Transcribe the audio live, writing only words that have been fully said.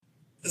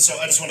So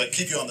I just want to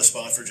keep you on the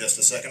spot for just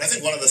a second. I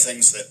think one of the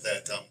things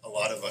that a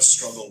lot of us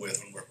struggle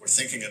with when we're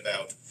thinking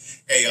about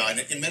AI,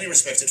 and in many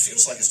respects, it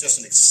feels like it's just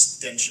an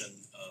extension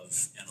of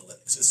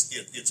analytics. It's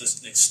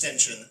just an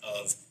extension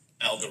of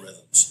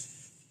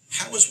algorithms.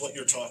 How is what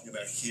you're talking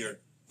about here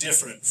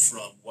different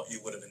from what you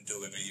would have been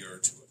doing a year or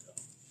two ago?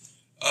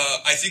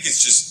 I think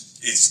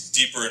it's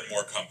deeper and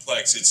more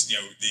complex. It's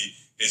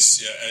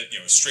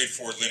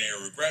straightforward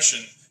linear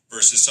regression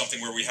versus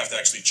something where we have to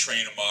actually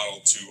train a model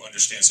to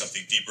understand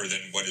something deeper than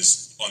what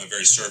is on the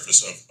very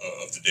surface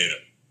of the data.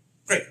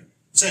 Great.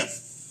 Sam?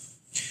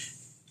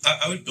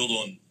 I would build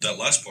on that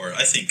last part.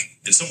 I think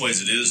in some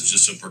ways it is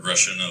just a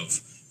progression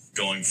of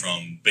going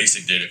from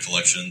basic data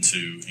collection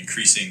to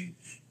increasing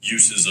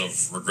uses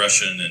of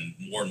regression and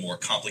more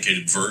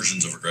complicated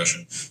versions of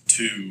regression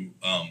to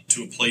a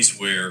place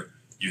where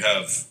you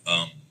have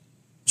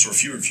sort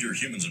of fewer and fewer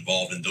humans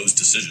involved in those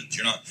decisions.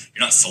 You're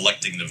not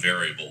selecting the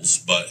variables,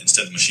 but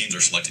instead the machines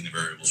are selecting the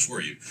variables for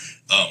you.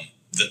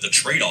 The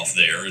trade-off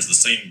there is the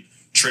same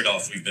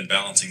trade-off we've been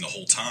balancing the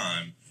whole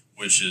time,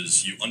 which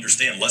is you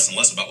understand less and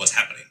less about what's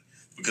happening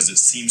because it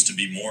seems to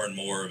be more and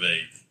more of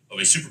a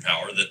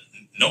superpower that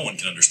no one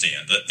can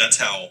understand. That's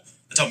how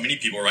many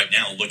people right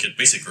now look at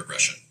basic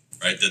regression,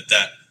 right?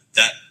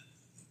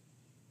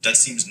 That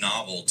seems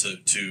novel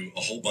to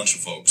a whole bunch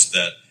of folks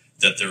that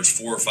there's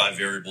 4 or 5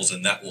 variables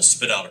and that will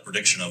spit out a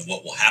prediction of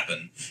what will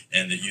happen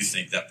and that you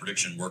think that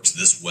prediction works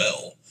this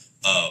well.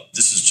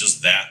 This is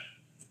just that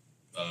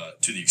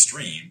to the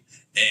extreme.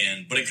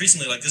 But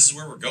increasingly, like, this is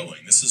where we're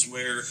going. This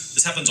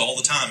happens all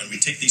the time, and we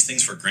take these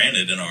things for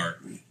granted in our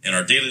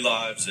daily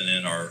lives and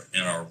in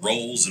our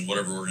roles in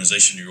whatever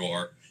organization you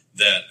are.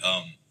 That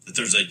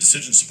there's a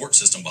decision support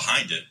system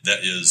behind it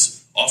that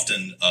is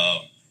often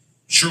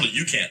surely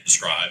you can't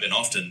describe, and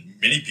often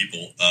many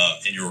people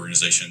in your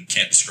organization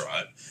can't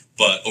describe.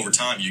 But over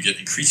time, you get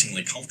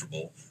increasingly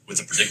comfortable with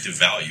the predictive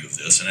value of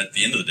this, and at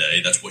the end of the day,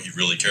 that's what you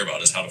really care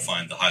about: is how to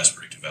find the highest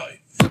predictive value.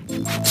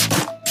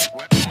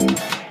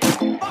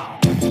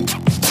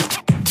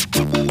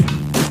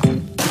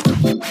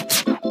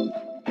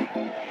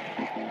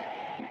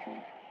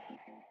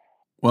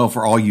 Well,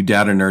 for all you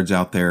data nerds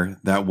out there,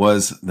 that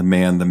was the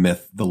man, the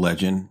myth, the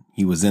legend.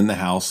 He was in the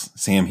house,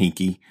 Sam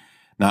Hinkie.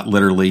 Not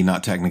literally,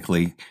 not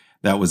technically.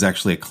 That was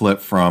actually a clip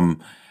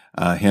from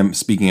him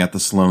speaking at the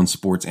Sloan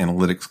Sports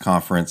Analytics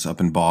Conference up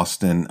in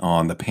Boston.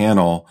 On the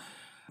panel,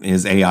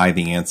 is AI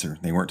the answer?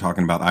 They weren't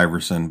talking about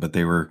Iverson, but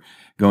they were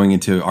going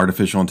into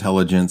artificial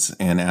intelligence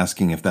and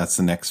asking if that's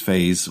the next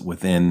phase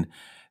within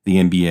the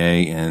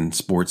NBA and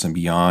sports and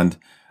beyond.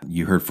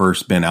 You heard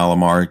first Ben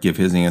Alamar give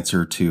his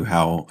answer to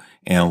how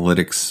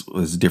analytics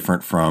was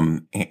different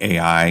from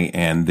AI,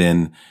 and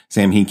then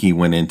Sam Hinkie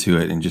went into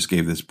it and just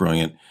gave this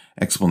brilliant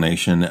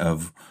explanation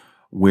of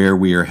where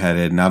we are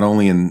headed, not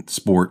only in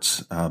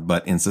sports,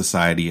 but in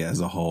society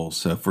as a whole.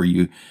 So for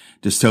you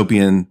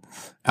dystopian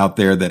out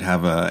there that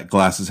have a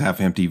glasses half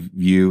empty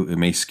view, it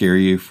may scare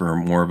you. For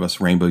more of us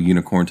rainbow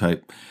unicorn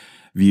type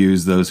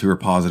views, those who are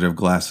positive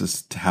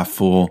glasses half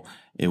full,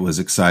 it was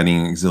exciting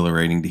and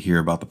exhilarating to hear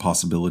about the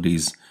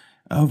possibilities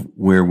of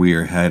where we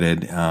are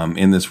headed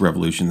in this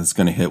revolution that's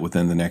going to hit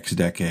within the next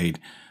decade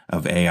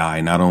of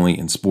AI, not only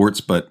in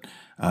sports, but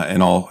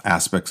in all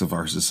aspects of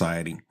our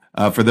society.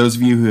 For those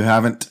of you who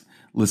haven't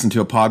listened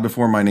to a pod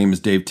before, my name is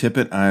Dave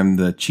Tippett. I'm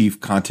the Chief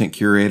Content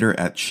Curator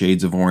at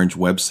Shades of Orange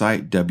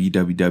website,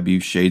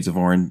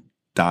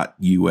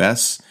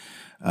 www.shadesoforange.us.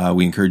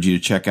 We encourage you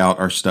to check out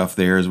our stuff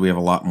there, as we have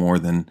a lot more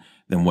than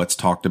what's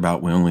talked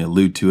about. We only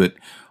allude to it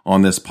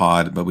on this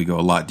pod, but we go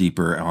a lot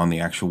deeper on the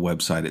actual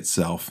website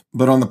itself.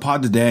 But on the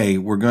pod today,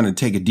 we're going to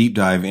take a deep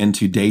dive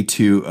into day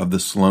 2 of the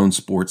Sloan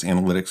Sports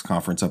Analytics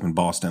Conference up in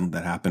Boston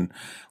that happened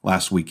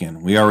last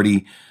weekend. We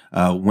already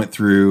went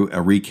through a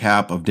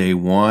recap of day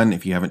 1.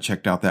 If you haven't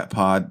checked out that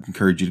pod, I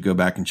encourage you to go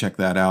back and check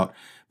that out.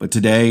 But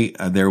today,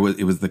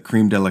 it was the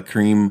creme de la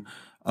creme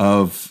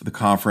of the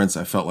conference.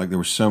 I felt like there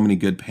were so many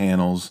good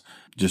panels,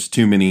 just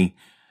too many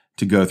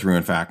to go through,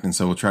 in fact. And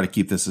so we'll try to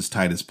keep this as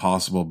tight as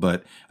possible.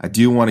 But I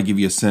do want to give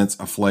you a sense,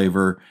 a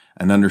flavor,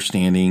 an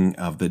understanding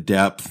of the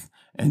depth,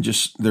 and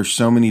just there's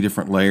so many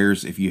different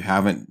layers. If you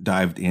haven't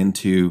dived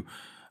into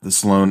the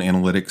Sloan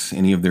Analytics,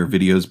 any of their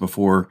videos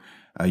before,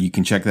 you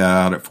can check that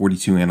out at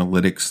 42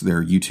 Analytics,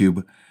 their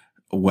YouTube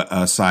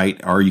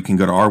site, or you can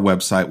go to our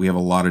website. We have a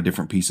lot of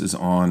different pieces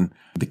on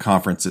the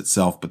conference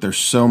itself, but there's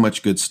so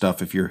much good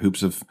stuff if you're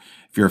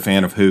a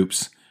fan of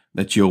hoops,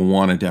 that you'll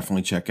want to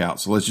definitely check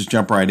out. So let's just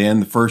jump right in.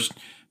 The first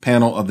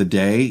panel of the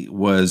day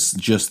was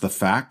Just the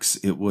Facts.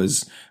 It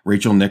was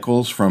Rachel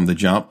Nichols from The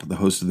Jump, the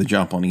host of The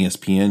Jump on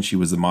ESPN. She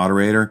was the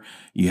moderator.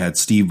 You had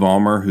Steve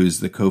Ballmer,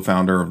 who's the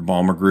co-founder of the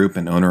Ballmer Group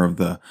and owner of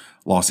the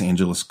Los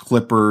Angeles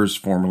Clippers,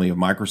 formerly of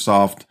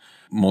Microsoft,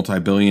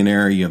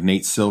 multi-billionaire. You have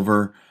Nate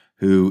Silver,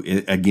 who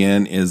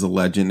again is a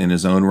legend in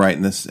his own right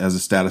in this as a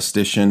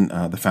statistician,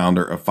 the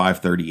founder of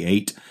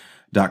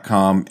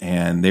 538.com,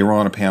 and they were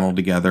on a panel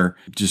together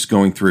just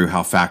going through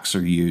how facts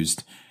are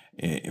used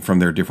from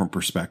their different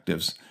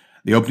perspectives.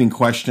 The opening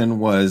question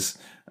was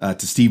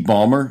to Steve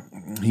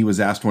Ballmer. He was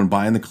asked, when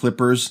buying the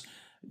Clippers,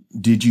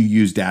 did you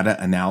use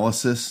data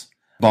analysis?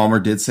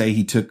 Ballmer did say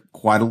he took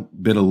quite a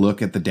bit of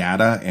look at the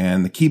data,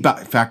 and the key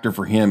factor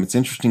for him, it's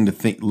interesting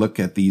to look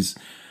at these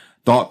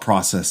thought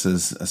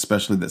processes,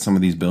 especially that some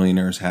of these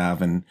billionaires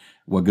have and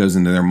what goes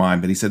into their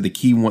mind. But he said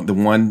the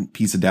one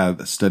piece of data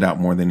that stood out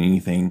more than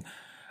anything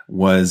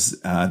was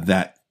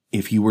that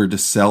if he were to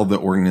sell the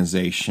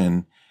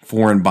organization,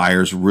 foreign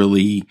buyers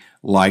really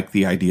like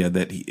the idea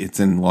that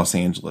it's in Los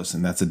Angeles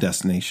and that's a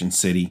destination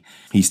city.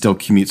 He still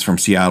commutes from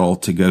Seattle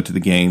to go to the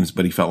games,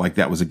 but he felt like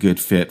that was a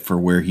good fit for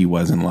where he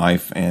was in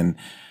life, and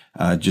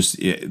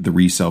the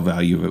resale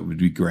value of it would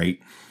be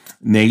great.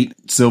 Nate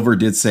Silver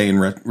did say in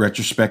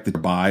retrospect that the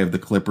buy of the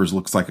Clippers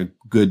looks like a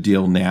good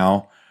deal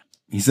now.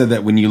 He said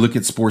that when you look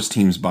at sports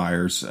teams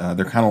buyers,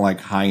 they're kind of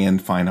like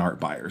high-end fine art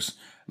buyers.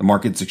 The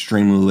market's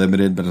extremely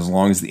limited, but as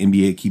long as the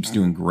NBA keeps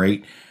doing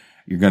great,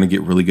 you're going to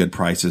get really good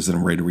prices and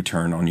a rate of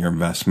return on your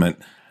investment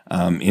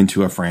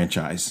into a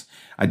franchise.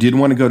 I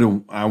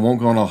won't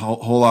go on a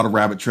whole lot of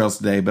rabbit trails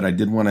today, but I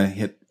did want to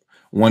hit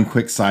one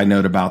quick side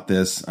note about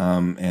this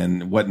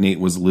and what Nate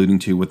was alluding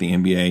to with the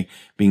NBA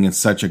being in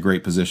such a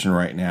great position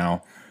right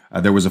now.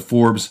 There was a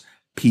Forbes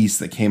piece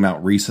that came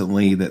out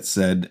recently that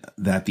said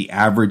that the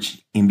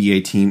average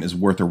NBA team is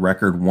worth a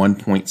record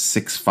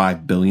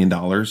 $1.65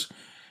 billion,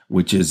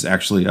 which is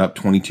actually up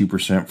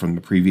 22% from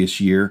the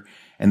previous year.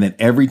 And that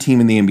every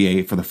team in the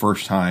NBA for the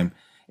first time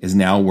is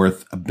now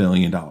worth $1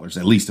 billion,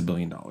 at least $1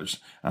 billion.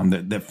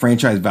 The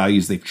franchise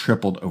values, they've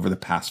tripled over the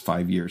past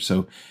 5 years.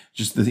 So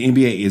just the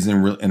NBA is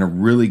in a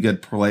really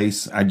good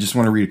place. I just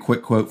want to read a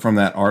quick quote from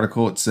that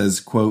article. It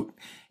says, quote,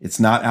 "It's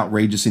not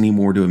outrageous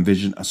anymore to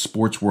envision a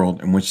sports world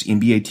in which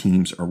NBA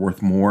teams are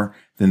worth more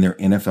than their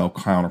NFL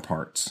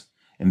counterparts.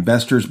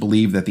 Investors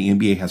believe that the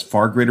NBA has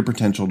far greater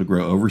potential to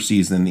grow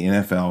overseas than the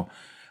NFL,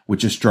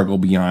 which has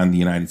struggled beyond the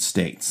United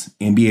States.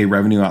 NBA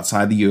revenue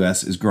outside the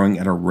U.S. is growing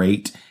at a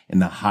rate in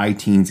the high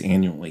teens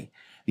annually.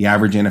 The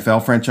average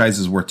NFL franchise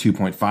is worth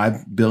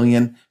 $2.5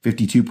 billion,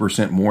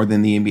 52% more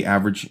than the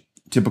average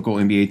typical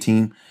NBA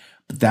team.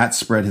 But that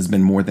spread has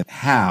been more than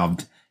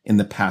halved in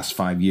the past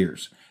 5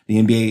 years. The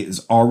NBA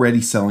is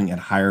already selling at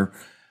higher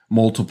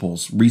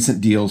multiples.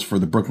 Recent deals for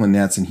the Brooklyn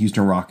Nets and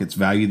Houston Rockets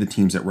value the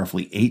teams at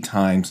roughly 8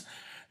 times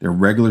their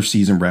regular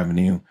season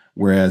revenue,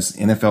 whereas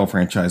NFL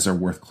franchises are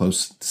worth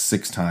close to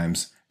 6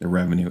 times their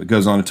revenue. The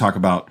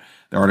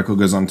article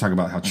goes on to talk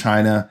about how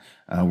China,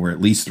 where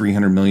at least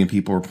 300 million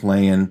people are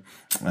playing,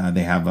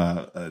 they have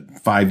a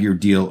 5-year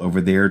deal over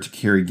there to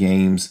carry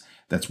games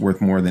that's worth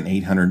more than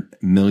 $800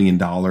 million.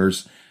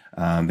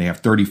 They have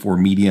 34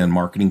 media and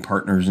marketing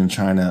partners in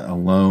China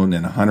alone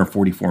and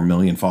 144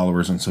 million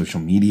followers on social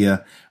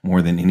media,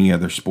 more than any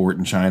other sport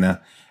in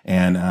China.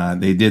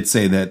 And they did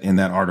say that in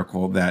that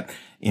article that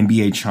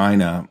NBA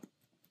China,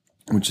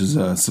 which is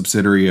a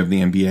subsidiary of the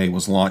NBA,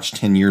 was launched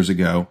 10 years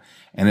ago,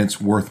 and it's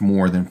worth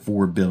more than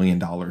 $4 billion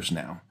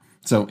now.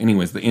 So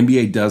anyways, the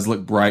NBA does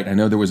look bright. I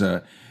know there was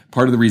a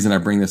part of the reason I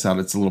bring this out.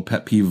 It's a little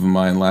pet peeve of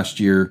mine. Last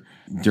year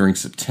during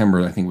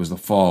September, I think it was the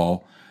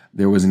fall,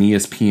 there was an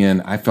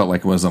ESPN, I felt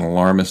like it was an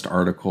alarmist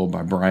article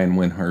by Brian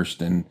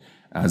Windhurst, and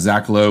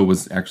Zach Lowe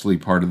was actually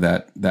part of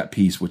that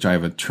piece, which I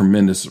have a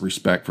tremendous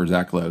respect for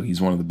Zach Lowe.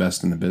 He's one of the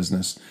best in the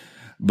business.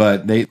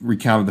 But they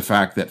recounted the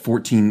fact that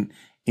 14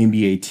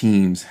 NBA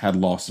teams had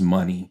lost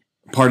money.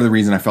 Part of the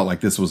reason I felt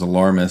like this was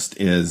alarmist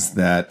is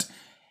that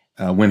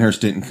Windhurst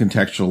didn't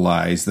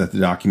contextualize that the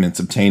documents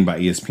obtained by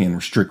ESPN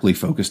were strictly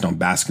focused on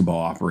basketball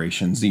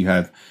operations. You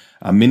have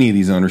many of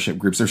these ownership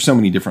groups. There's so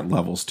many different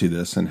levels to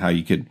this, and how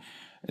you could,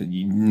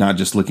 not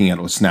just looking at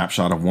a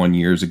snapshot of 1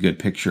 year is a good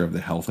picture of the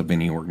health of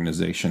any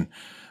organization.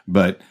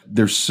 But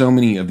there's so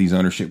many of these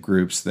ownership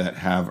groups that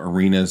have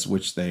arenas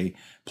which they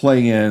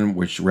play in,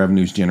 which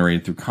revenue is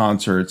generated through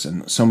concerts,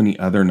 and so many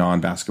other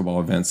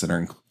non-basketball events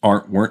that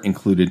weren't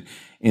included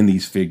in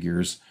these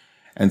figures.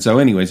 And so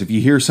anyways, if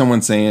you hear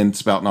someone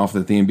spouting off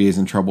that the NBA is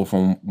in trouble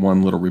from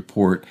one little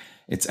report,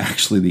 it's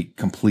actually the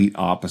complete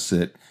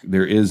opposite.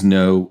 There is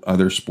no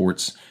other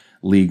sports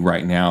league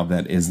right now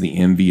that is the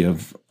envy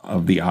of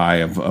the eye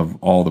of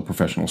all the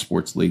professional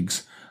sports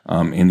leagues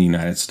in the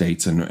United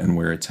States and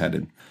where it's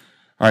headed.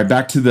 All right,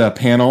 back to the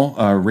panel.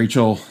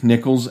 Rachel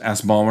Nichols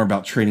asked Ballmer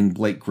about trading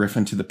Blake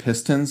Griffin to the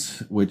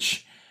Pistons,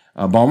 which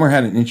Ballmer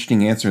had an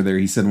interesting answer there.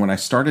 He said, "When I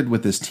started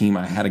with this team,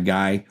 I had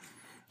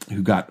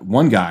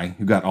one guy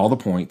who got all the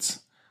points,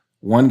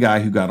 one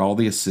guy who got all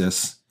the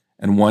assists,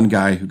 and one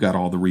guy who got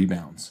all the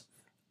rebounds."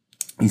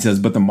 He says,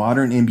 "But the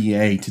modern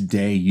NBA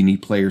today, you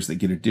need players that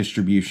get a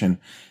distribution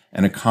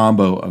and a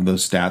combo of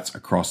those stats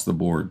across the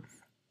board,"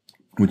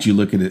 which you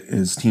look at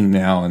his team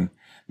now, and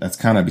that's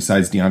kind of,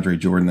 besides DeAndre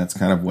Jordan, that's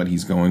kind of what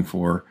he's going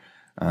for.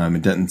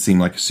 It doesn't seem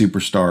like a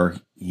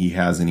superstar he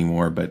has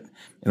anymore, but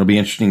it'll be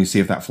interesting to see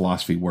if that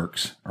philosophy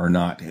works or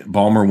not.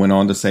 Ballmer went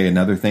on to say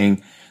another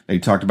thing that he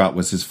talked about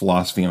was his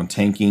philosophy on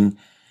tanking.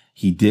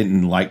 He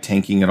didn't like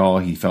tanking at all.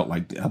 He felt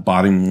like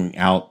bottoming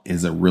out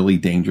is a really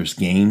dangerous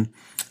game.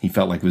 He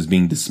felt like it was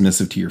being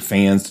dismissive to your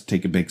fans to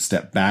take a big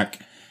step back.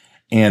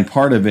 And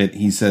part of it,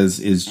 he says,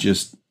 is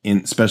just,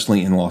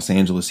 especially in Los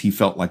Angeles, he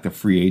felt like the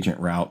free agent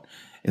route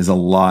is a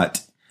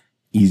lot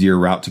easier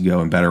route to go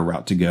and better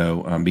route to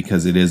go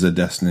because it is a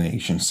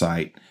destination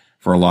site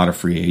for a lot of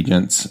free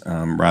agents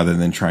rather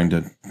than trying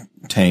to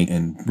tank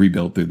and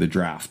rebuild through the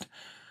draft.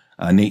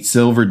 Nate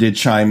Silver did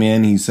chime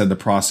in. He said the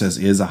process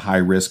is a high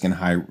risk and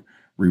high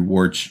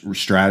reward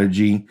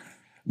strategy.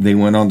 They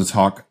went on to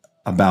talk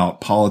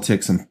about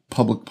politics and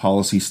public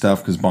policy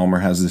stuff because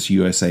Ballmer has this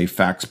USA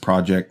Facts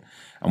project.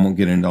 I won't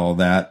get into all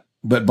that.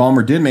 But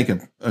Ballmer did make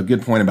a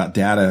good point about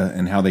data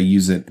and how they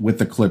use it with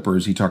the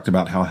Clippers. He talked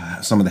about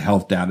how some of the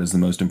health data is the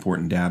most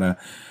important data.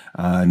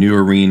 New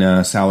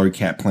arena, salary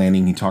cap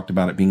planning. He talked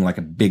about it being like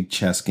a big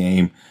chess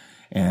game.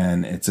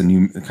 And it's a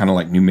new kind of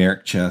like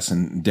numeric chess,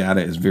 and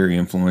data is very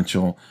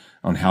influential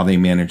on how they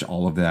manage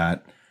all of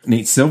that.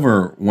 Nate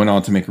Silver went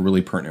on to make a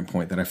really pertinent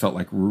point that I felt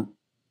like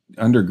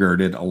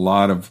undergirded a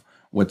lot of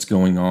what's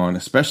going on,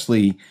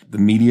 especially the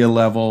media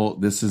level.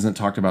 This isn't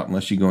talked about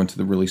unless you go into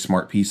the really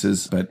smart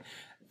pieces. But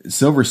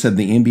Silver said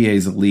the NBA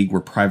is a league where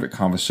private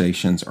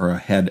conversations are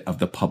ahead of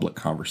the public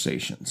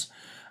conversations.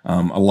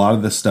 A lot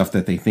of the stuff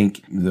that they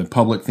think the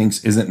public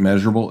thinks isn't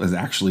measurable is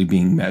actually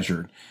being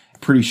measured.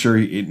 Pretty sure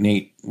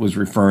Nate was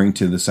referring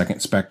to the second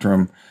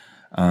spectrum,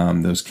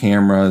 those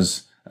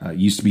cameras,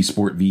 used to be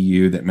Sport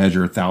VU that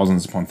measure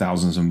thousands upon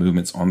thousands of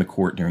movements on the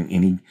court during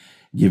any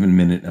given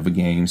minute of a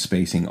game,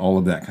 spacing, all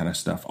of that kind of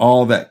stuff.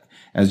 All that,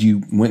 as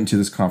you went into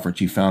this conference,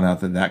 you found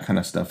out that that kind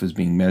of stuff is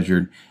being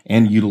measured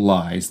and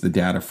utilized, the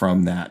data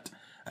from that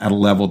at a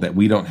level that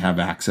we don't have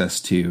access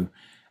to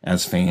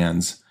as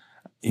fans.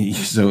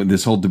 So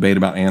this whole debate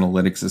about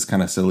analytics is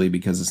kind of silly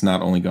because it's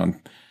not only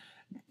gone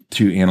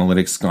to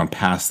analytics, gone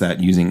past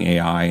that using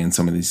AI and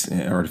some of these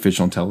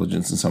artificial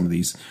intelligence and some of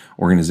these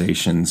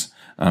organizations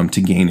to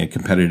gain a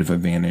competitive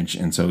advantage.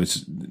 And so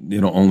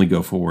it'll only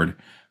go forward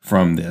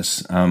from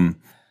this.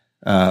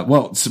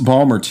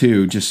 Ballmer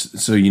too, just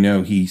so you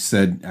know, he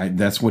said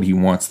that's what he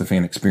wants the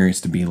fan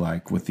experience to be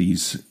like with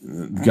these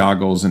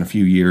goggles in a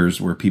few years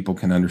where people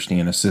can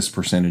understand assist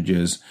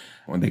percentages,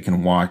 or they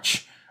can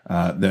watch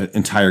the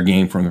entire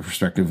game from the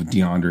perspective of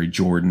DeAndre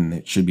Jordan.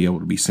 It should be able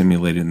to be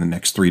simulated in the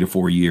next 3 to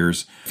 4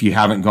 years. If you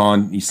haven't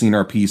gone, you've seen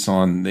our piece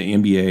on the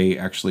NBA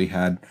actually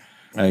had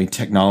a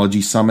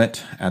technology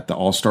summit at the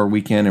All-Star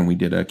weekend, and we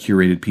did a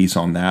curated piece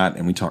on that.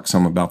 And we talked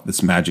some about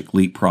this Magic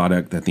Leap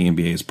product that the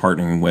NBA is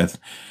partnering with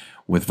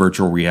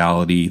virtual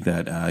reality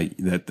that I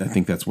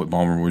think that's what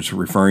Ballmer was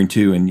referring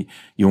to. And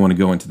you'll want to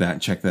go into that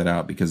and check that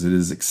out because it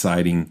is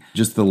exciting.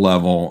 Just the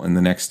level in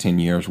the next 10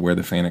 years where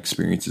the fan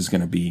experience is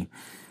going to be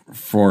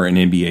for an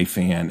NBA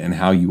fan and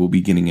how you will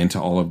be getting into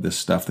all of this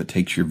stuff that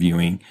takes your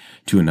viewing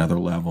to another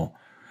level.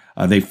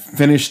 They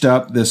finished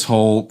up this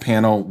whole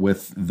panel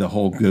with the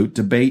whole GOAT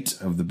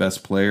debate of the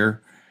best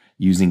player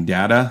using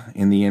data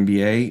in the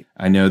NBA.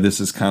 I know this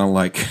is kind of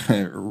like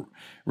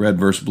red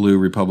versus blue,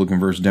 Republican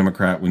versus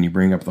Democrat when you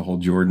bring up the whole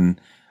Jordan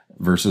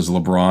versus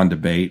LeBron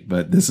debate.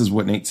 But this is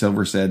what Nate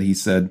Silver said. He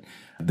said,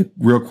 the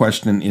real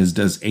question is,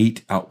 does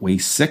 8 outweigh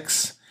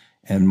 6?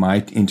 And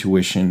my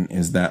intuition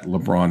is that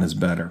LeBron is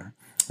better.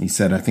 He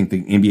said, I think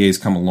the NBA has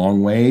come a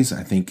long ways.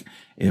 I think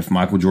if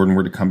Michael Jordan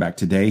were to come back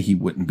today, he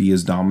wouldn't be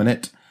as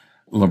dominant.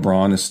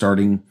 LeBron is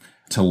starting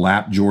to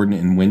lap Jordan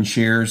in win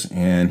shares,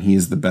 and he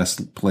is the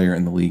best player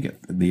in the league at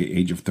the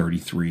age of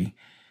 33.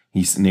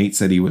 Nate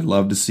said he would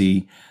love to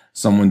see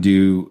someone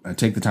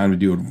take the time to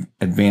do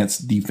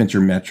advanced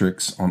defensive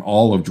metrics on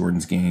all of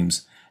Jordan's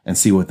games and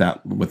see what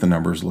the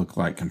numbers look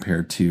like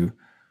compared to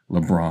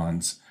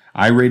LeBron's.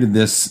 I rated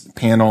this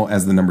panel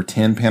as the number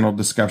 10 panel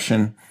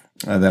discussion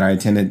that I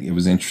attended. It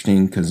was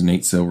interesting because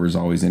Nate Silver is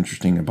always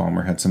interesting, and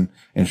Ballmer had some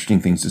interesting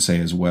things to say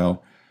as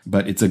well.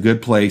 But it's a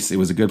good place. It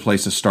was a good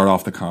place to start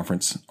off the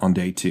conference on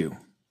day 2.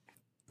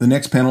 The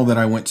next panel that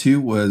I went to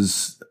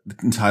was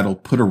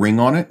entitled Put a Ring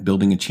on It,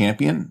 Building a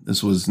Champion.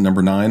 This was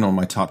number 9 on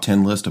my top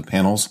 10 list of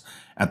panels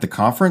at the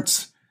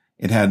conference.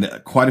 It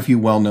had quite a few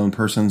well-known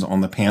persons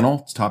on the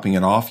panel. Topping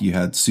it off, you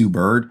had Sue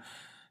Bird.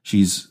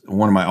 She's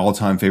one of my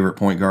all-time favorite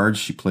point guards.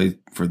 She plays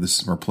for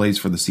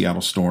the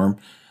Seattle Storm.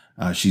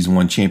 She's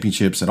won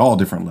championships at all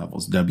different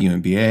levels,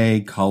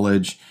 WNBA,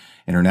 college,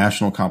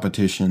 international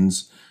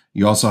competitions.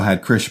 You also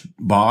had Chris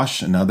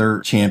Bosh, another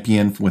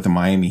champion with the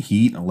Miami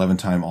Heat,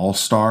 11-time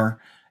All-Star.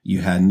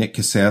 You had Nick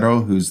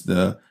Casero, who's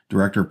the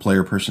director of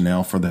player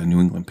personnel for the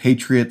New England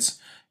Patriots.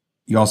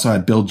 You also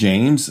had Bill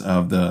James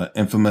of the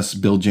infamous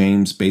Bill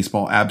James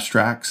baseball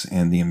abstracts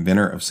and the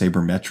inventor of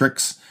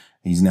sabermetrics.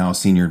 He's now a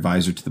senior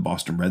advisor to the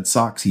Boston Red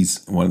Sox.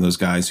 He's one of those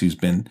guys who's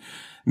been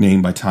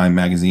named by Time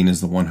Magazine as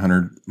the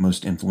 100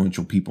 most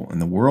influential people in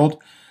the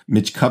world.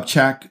 Mitch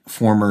Kupchak,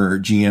 former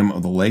GM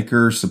of the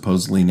Lakers,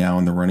 supposedly now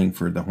in the running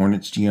for the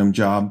Hornets GM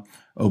job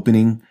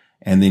opening.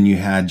 And then you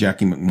had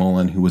Jackie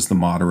McMullen, who was the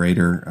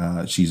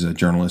moderator. She's a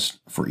journalist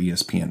for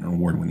ESPN, an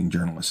award-winning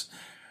journalist.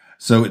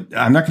 So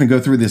I'm not going to go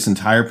through this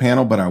entire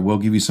panel, but I will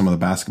give you some of the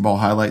basketball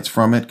highlights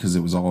from it because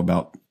it was all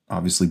about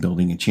obviously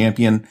building a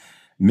champion.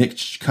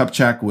 Mitch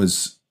Kupchak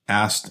was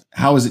asked,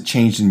 how has it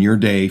changed in your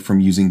day from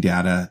using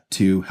data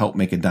to help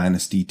make a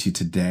dynasty to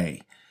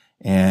today?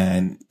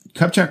 And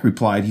Kupchak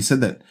replied, he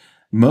said that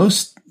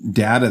most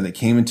data that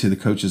came into the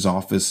coach's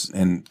office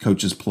and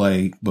coaches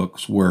play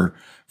books were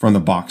from the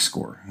box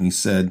score. He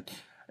said,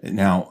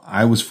 now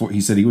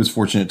he said he was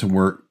fortunate to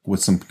work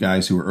with some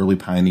guys who were early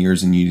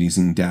pioneers in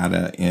using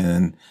data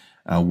in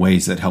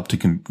ways that helped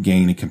to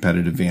gain a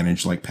competitive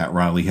advantage. Like Pat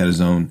Riley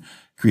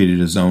created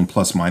his own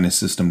plus minus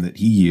system that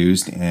he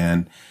used.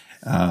 And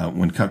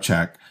when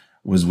Kupchak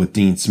was with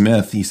Dean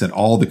Smith, he said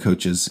all the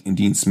coaches in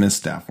Dean Smith's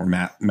staff were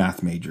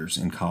math majors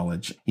in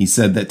college. He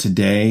said that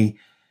today,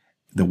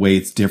 the way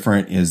it's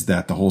different is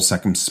that the whole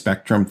second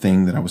spectrum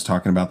thing that I was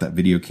talking about, that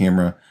video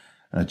camera,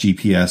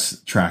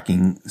 GPS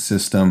tracking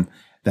system,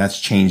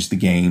 that's changed the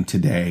game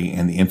today,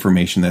 and the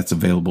information that's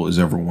available is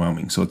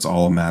overwhelming. So it's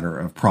all a matter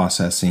of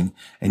processing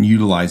and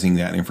utilizing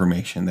that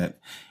information that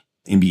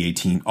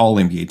all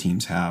NBA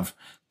teams have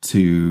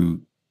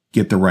to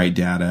get the right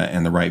data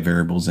and the right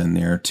variables in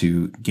there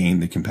to gain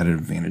the competitive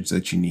advantage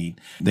that you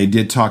need. They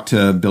did talk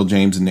to Bill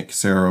James and Nick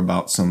Cassaro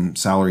about some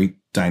salary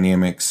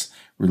dynamics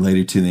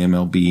related to the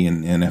MLB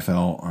and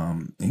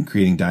NFL in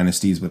creating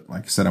dynasties, but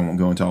like I said, I won't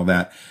go into all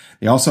that.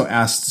 They also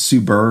asked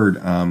Sue Bird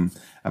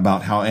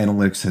about how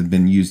analytics had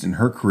been used in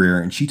her career,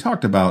 and she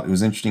talked about, it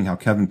was interesting how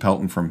Kevin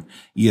Pelton from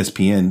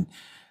ESPN,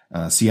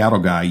 Seattle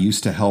guy,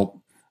 used to help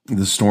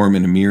the Storm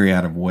in a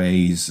myriad of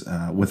ways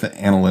with an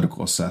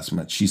analytical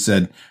assessment. She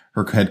said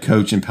her head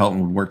coach and Pelton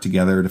would work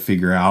together to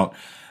figure out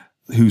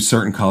who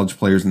certain college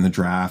players in the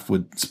draft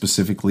would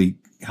specifically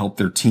help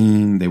their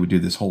team. They would do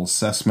this whole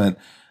assessment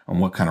on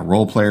what kind of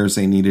role players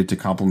they needed to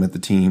complement the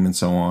team and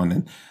so on.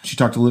 And she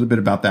talked a little bit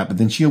about that, but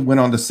then she went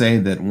on to say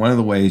that one of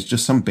the ways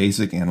just some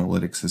basic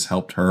analytics has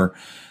helped her.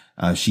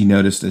 She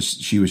noticed as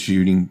she was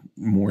shooting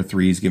more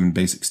threes, given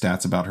basic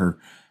stats about her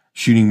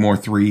shooting more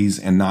threes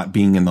and not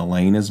being in the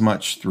lane as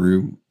much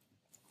through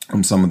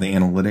some of the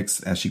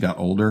analytics as she got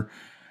older,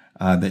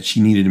 that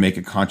she needed to make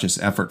a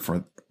conscious effort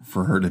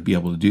for her to be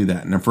able to do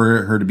that. And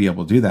for her to be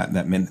able to do that,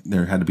 that meant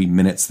there had to be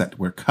minutes that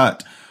were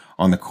cut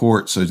on the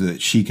court so that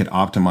she could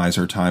optimize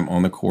her time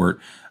on the court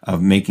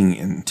of making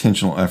an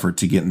intentional effort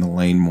to get in the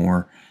lane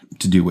more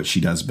to do what she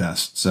does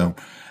best. So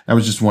that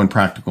was just one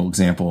practical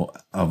example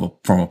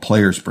from a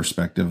player's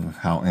perspective of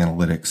how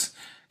analytics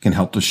can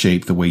help to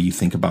shape the way you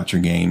think about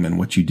your game and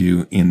what you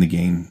do in the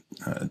game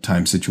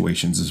time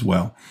situations as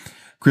well.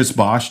 Chris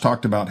Bosh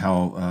talked about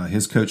how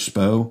his coach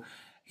Spo,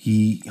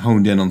 he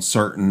honed in on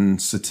certain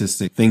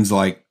statistics, things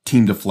like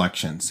team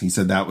deflections. He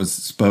said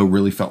Spo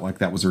really felt like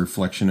that was a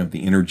reflection of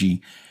the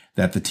energy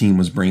that the team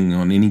was bringing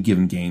on any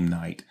given game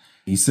night.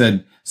 He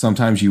said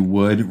sometimes you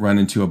would run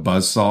into a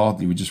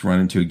buzzsaw. You would just run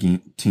into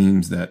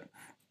teams that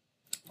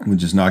would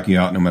just knock you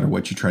out no matter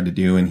what you tried to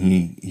do. And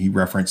he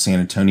referenced San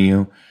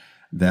Antonio,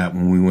 that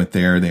when we went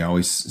there, they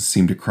always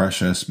seemed to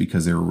crush us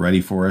because they were ready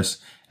for us.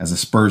 As a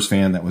Spurs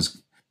fan, that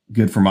was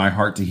good for my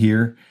heart to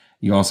hear.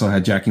 You also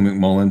had Jackie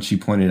McMullen. She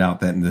pointed out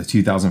that in the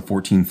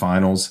 2014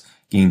 finals,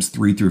 games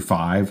 3 through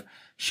 5,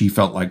 she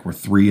felt like were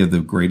 3 of the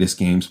greatest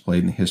games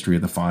played in the history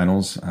of the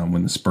finals,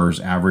 when the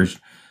Spurs averaged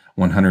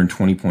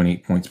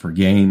 120.8 points per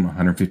game,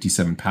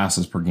 157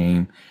 passes per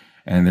game,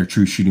 and their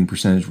true shooting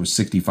percentage was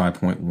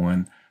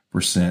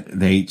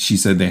 65.1%. She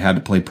said they had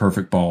to play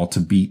perfect ball to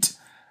beat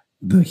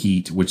the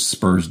Heat, which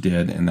Spurs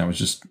did, and that was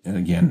just,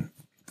 again,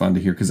 fun to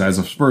hear, because as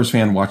a Spurs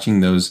fan, watching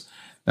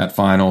that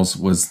finals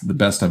was the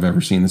best I've ever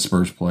seen the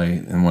Spurs play,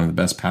 and one of the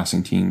best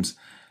passing teams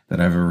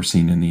that I've ever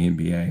seen in the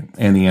NBA,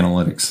 and the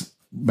analytics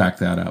back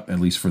that up, at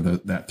least for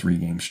that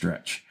 3-game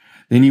stretch.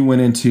 Then they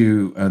went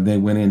into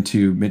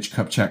Mitch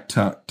Kupchak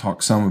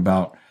talk some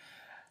about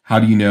how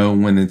do you know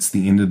when it's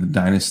the end of the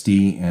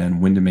dynasty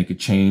and when to make a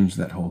change,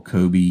 that whole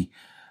Kobe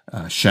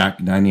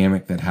Shaq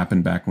dynamic that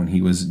happened back when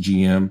he was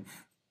GM.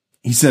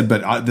 He said,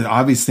 but the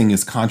obvious thing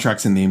is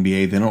contracts in the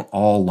NBA, they don't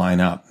all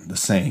line up the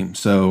same.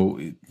 So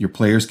your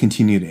players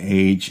continue to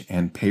age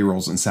and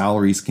payrolls and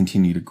salaries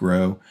continue to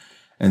grow.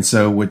 And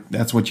so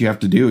that's what you have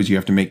to do, is you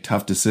have to make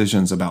tough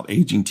decisions about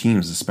aging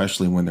teams,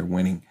 especially when they're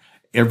winning.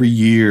 Every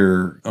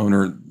year,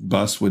 owner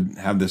Buss would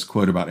have this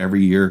quote about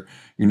every year,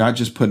 you're not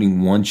just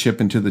putting one chip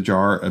into the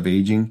jar of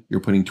aging,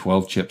 you're putting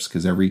 12 chips,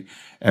 because every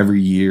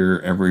year,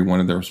 every one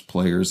of those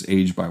players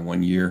age by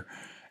 1 year.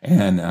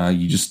 And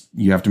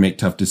you have to make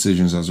tough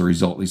decisions as a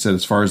result. He said,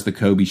 as far as the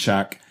Kobe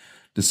Shaq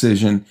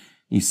decision,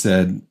 he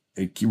said,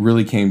 it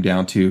really came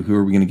down to who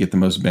are we going to get the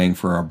most bang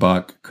for our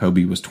buck.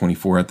 Kobe was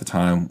 24 at the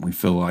time. We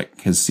feel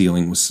like his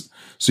ceiling was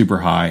super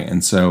high.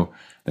 And so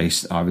they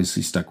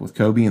obviously stuck with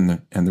Kobe, and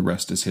the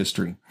rest is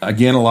history.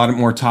 Again, a lot of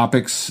more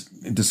topics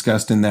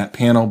discussed in that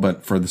panel,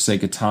 but for the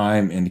sake of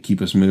time and to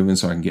keep us moving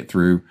so I can get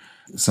through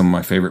some of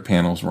my favorite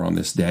panels were on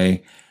this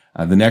day.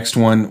 The next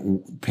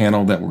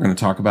panel that we're going to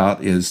talk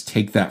about is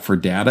Take That for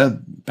Data,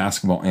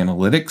 basketball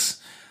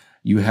analytics.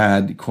 You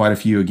had quite a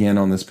few again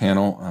on this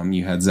panel.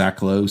 You had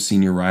Zach Lowe,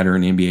 senior writer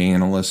and NBA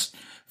analyst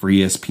for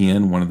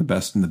ESPN, one of the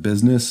best in the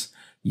business.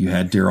 You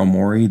had Daryl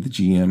Morey, the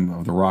GM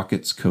of the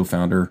Rockets,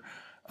 co-founder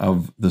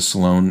of the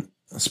Sloan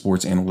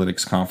Sports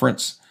Analytics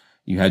Conference.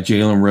 You had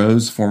Jalen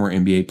Rose, former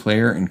NBA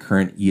player and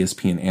current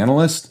ESPN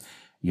analyst.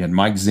 You had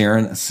Mike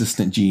Zarin,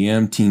 assistant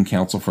GM, team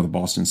counsel for the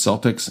Boston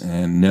Celtics,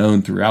 and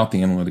known throughout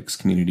the analytics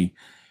community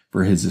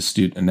for his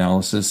astute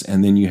analysis.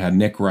 And then you had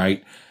Nick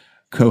Wright,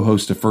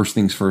 co-host of First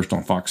Things First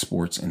on Fox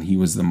Sports, and he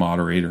was the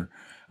moderator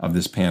of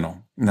this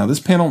panel. Now, this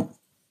panel,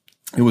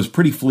 it was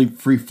pretty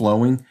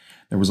free-flowing.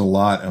 There was a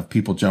lot of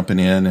people jumping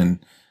in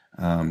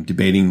and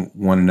debating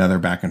one another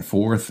back and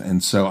forth.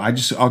 And so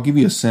I'll give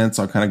you a sense.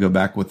 I'll kind of go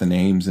back with the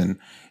names, and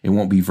it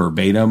won't be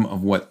verbatim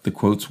of what the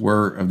quotes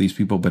were of these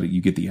people, but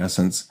you get the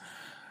essence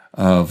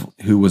of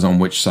who was on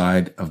which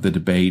side of the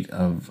debate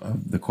of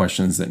the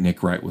questions that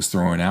Nick Wright was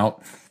throwing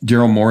out.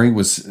 Daryl Morey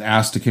was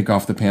asked to kick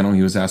off the panel.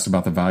 He was asked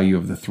about the value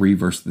of the 3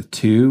 versus the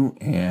 2,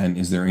 and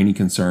is there any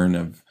concern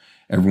of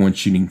everyone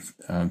shooting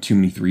too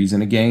many threes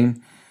in a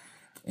game?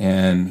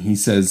 And he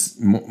says,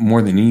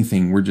 more than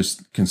anything, we're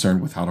just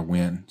concerned with how to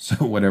win. So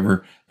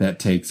whatever that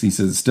takes. He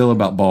says it's still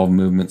about ball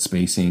movement,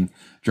 spacing,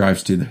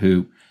 drives to the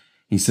hoop.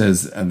 He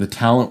says the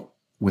talent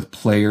with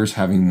players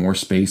having more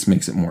space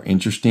makes it more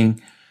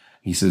interesting.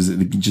 He says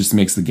it just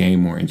makes the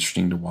game more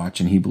interesting to watch,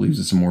 and he believes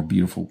it's a more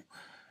beautiful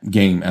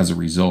game as a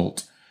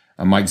result.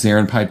 Mike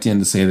Zarin piped in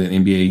to say that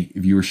NBA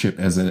viewership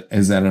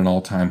is at an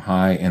all-time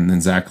high, and then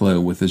Zach Lowe,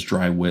 with his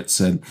dry wit,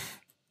 said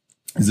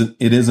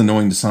it is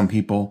annoying to some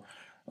people,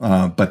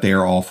 but they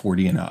are all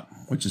 40 and up,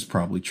 which is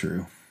probably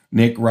true.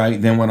 Nick Wright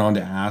then went on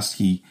to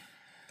ask,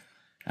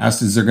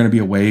 is there going to be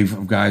a wave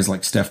of guys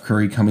like Steph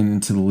Curry coming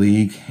into the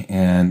league,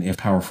 and if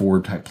power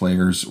forward type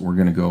players were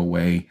going to go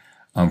away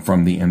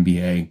from the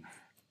NBA?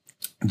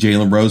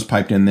 Jalen Rose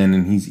piped in then,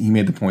 and he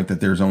made the point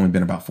that there's only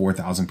been about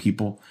 4,000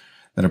 people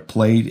that have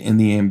played in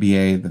the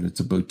NBA, that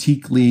it's a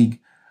boutique league,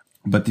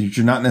 but that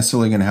you're not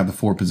necessarily going to have the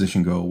 4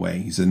 position go away.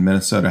 He said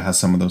Minnesota has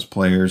some of those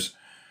players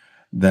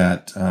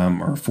that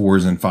are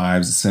 4s and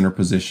 5s, the center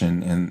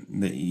position,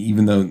 and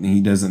even though he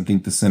doesn't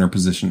think the center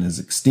position is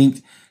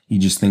extinct, he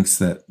just thinks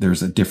that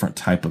there's a different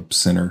type of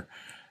center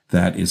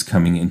that is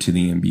coming into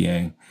the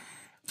NBA.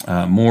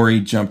 Morey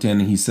jumped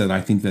in and he said,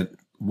 I think that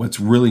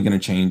what's really going to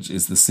change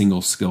is the single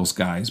skills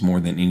guys more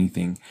than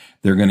anything.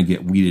 They're going to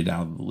get weeded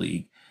out of the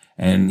league.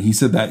 And he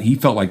said that he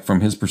felt like from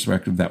his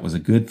perspective, that was a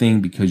good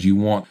thing because you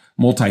want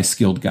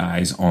multi-skilled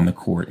guys on the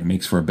court. It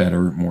makes for a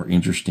better, more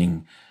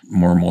interesting,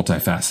 more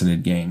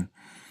multifaceted game.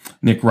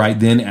 Nick Wright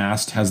then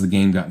asked, has the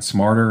game gotten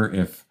smarter?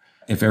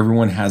 If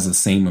everyone has the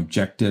same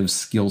objective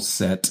skill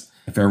set,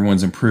 if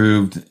everyone's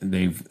improved,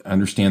 they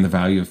understand the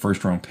value of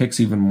first round picks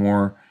even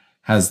more,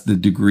 has the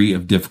degree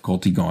of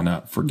difficulty gone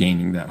up for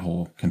gaining that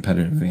whole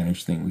competitive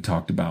advantage thing we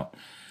talked about?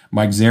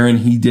 Mike Zarin,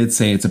 he did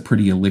say it's a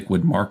pretty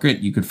illiquid market.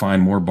 You could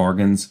find more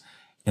bargains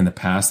in the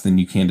past than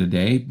you can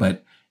today,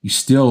 but you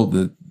still,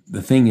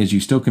 the thing is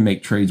you still can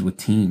make trades with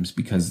teams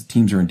because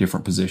teams are in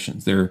different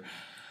positions. They're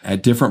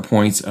at different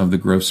points of the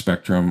growth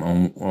spectrum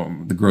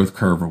on the growth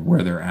curve of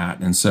where they're at.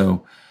 And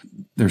so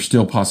there's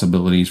still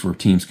possibilities where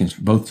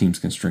both teams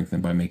can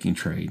strengthen by making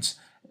trades.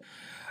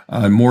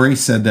 Morey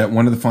said that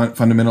one of the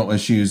fundamental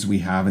issues we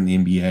have in the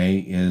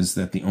NBA is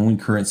that the only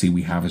currency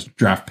we have is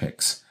draft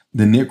picks.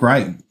 Then Nick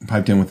Wright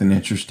piped in with an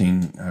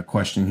interesting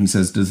question. He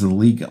says, does the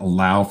league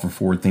allow for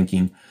forward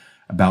thinking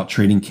about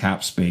trading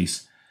cap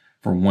space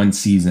for one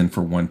season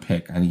for one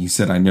pick? And he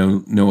said, I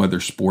know no other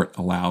sport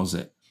allows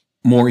it.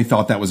 Morey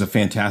thought that was a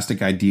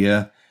fantastic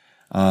idea.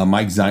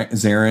 Mike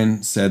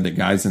Zarin said that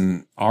guys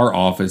in our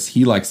office,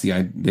 they like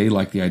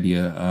the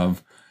idea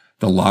of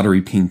the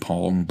lottery ping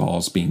pong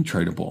balls being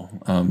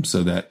tradable,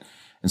 so that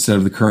instead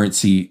of the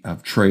currency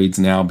of trades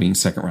now being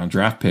second round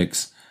draft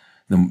picks,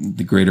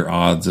 the greater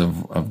odds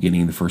of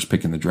getting the first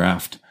pick in the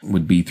draft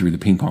would be through the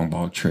ping pong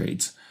ball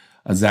trades.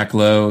 Zach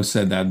Lowe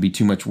said that'd be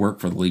too much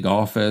work for the league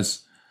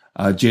office.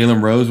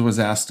 Jalen Rose was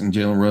asked, and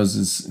Jalen Rose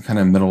is kind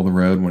of middle of the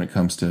road when it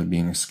comes to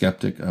being a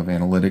skeptic of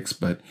analytics,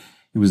 but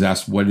he was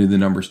asked, what do the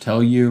numbers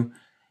tell you?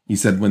 He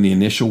said when the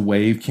initial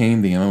wave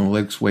came, the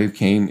analytics wave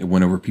came, it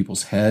went over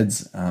people's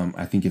heads.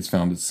 I think it's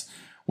found its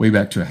way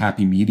back to a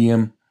happy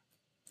medium.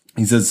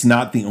 He says it's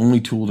not the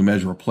only tool to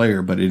measure a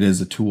player, but it is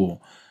a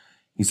tool.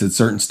 He said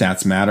certain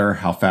stats matter,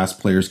 how fast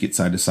players get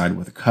side to side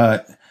with a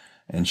cut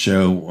and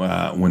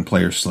show when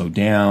players slow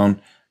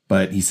down.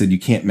 But he said you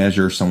can't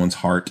measure someone's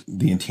heart,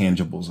 the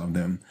intangibles of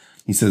them.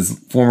 He says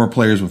former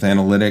players with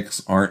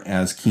analytics aren't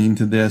as keen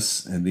to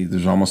this.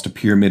 There's almost a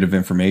pyramid of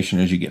information.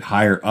 As you get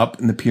higher up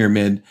in the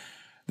pyramid,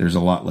 there's a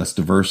lot less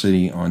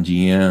diversity on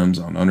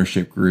GMs, on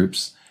ownership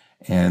groups.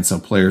 And so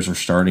players are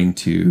starting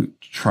to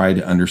try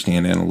to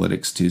understand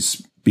analytics to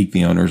speak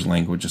the owner's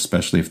language,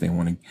 especially if they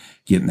want to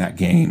get in that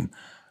game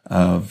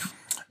of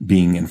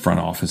being in front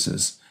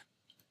offices.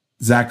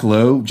 Zach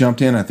Lowe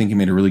jumped in. I think he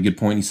made a really good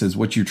point. He says,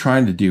 what you're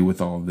trying to do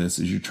with all of this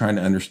is you're trying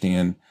to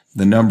understand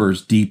the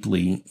numbers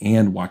deeply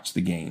and watch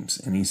the games.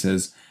 And he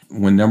says,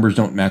 when numbers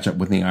don't match up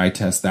with the eye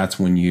test, that's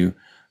when you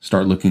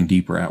start looking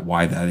deeper at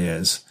why that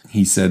is.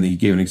 He said that he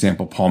gave an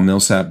example, Paul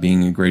Millsap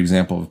being a great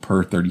example of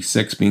per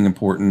 36 being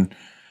important.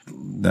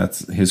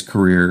 That's his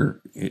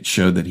career. It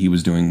showed that he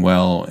was doing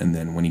well. And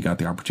then when he got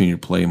the opportunity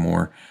to play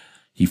more,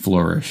 he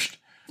flourished.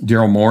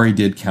 Daryl Morey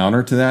did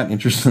counter to that.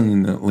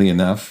 Interestingly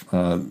enough,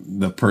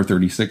 the per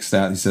 36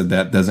 stat, he said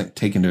that doesn't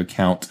take into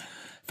account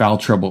foul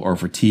trouble or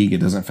fatigue. It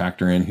doesn't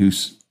factor in who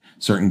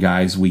certain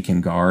guys we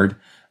can guard.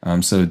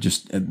 So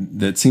just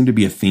that seemed to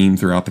be a theme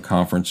throughout the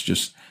conference.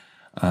 Just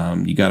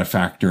you got to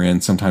factor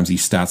in. Sometimes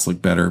these stats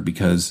look better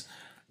because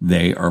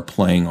they are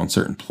playing on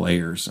certain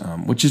players,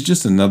 which is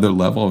just another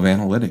level of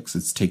analytics.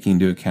 It's taking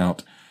into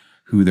account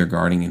who they're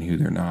guarding and who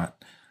they're not.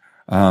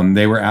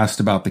 They were asked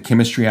about the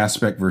chemistry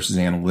aspect versus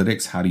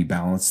analytics. How do you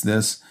balance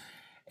this?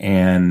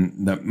 And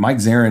Mike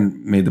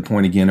Zarin made the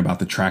point again about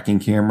the tracking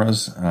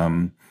cameras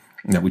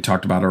that we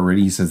talked about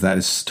already. He says that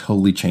has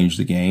totally changed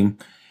the game.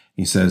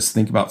 He says,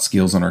 think about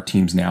skills on our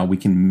teams now. We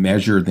can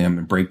measure them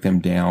and break them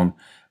down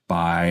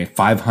by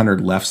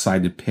 500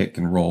 left-sided pick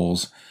and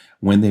rolls,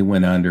 when they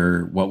went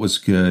under, what was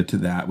good to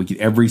that. We get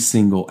every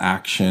single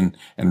action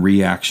and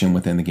reaction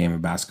within the game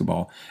of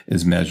basketball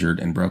is measured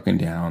and broken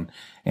down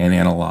and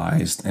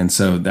analyzed. And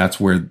so that's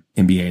where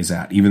NBA is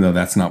at, even though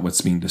that's not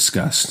what's being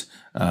discussed.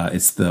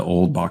 It's the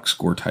old box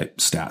score type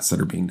stats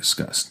that are being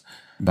discussed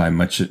by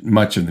much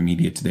of the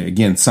media today.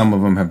 Again, some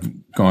of them have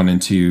gone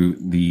into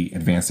the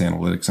advanced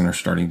analytics and are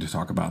starting to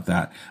talk about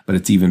that, but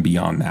it's even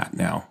beyond that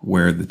now,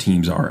 where the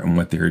teams are and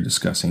what they're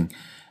discussing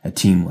at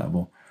team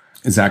level.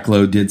 Zach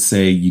Lowe did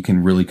say you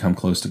can really come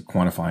close to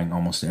quantifying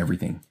almost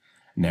everything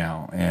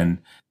now. And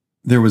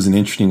there was an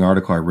interesting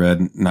article I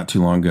read not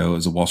too long ago. It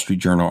was a Wall Street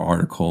Journal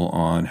article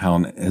on how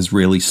an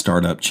Israeli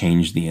startup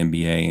changed the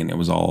NBA. And it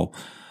was all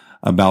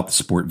about the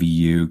Sport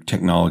VU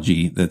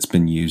technology that's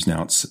been used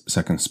now at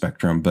Second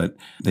Spectrum. But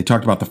they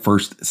talked about the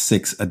first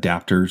 6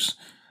 adapters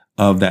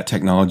of that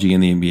technology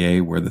in the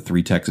NBA, where the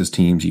 3 Texas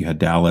teams, you had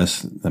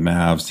Dallas, the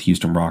Mavs, the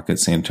Houston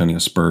Rockets, San Antonio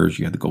Spurs,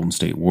 you had the Golden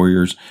State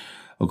Warriors,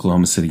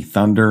 Oklahoma City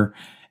Thunder,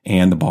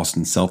 and the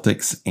Boston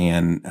Celtics.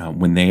 And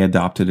when they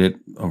adopted it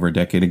over a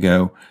decade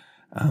ago,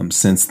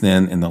 since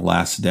then, in the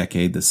last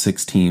decade, the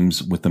 6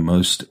 teams with the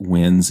most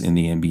wins in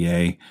the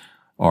NBA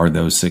are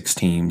those 6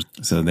 teams.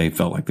 So they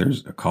felt like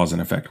there's a cause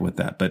and effect with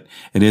that. But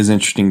it is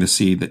interesting to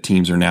see that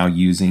teams are now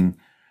using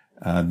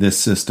this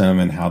system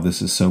and how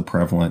this is so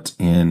prevalent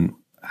in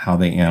how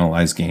they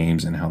analyze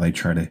games and how they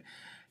try to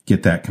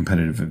get that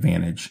competitive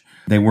advantage.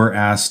 They were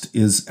asked,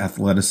 is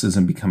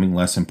athleticism becoming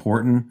less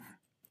important?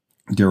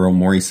 Daryl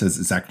Morey says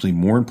it's actually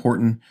more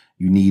important.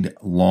 You need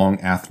long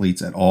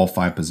athletes at all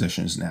 5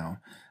 positions now.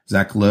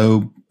 Zach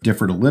Lowe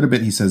differed a little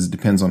bit. He says it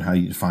depends on how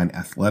you define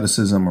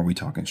athleticism. Are we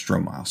talking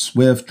Stromile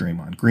Swift,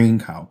 Draymond Green,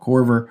 Kyle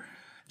Korver?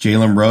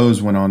 Jalen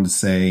Rose went on to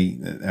say,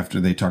 after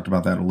they talked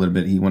about that a little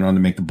bit, he went on to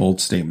make the bold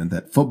statement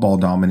that football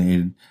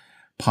dominated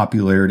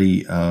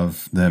popularity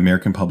of the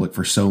American public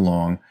for so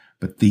long,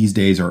 but these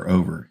days are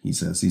over. He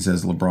says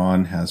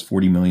LeBron has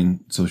 40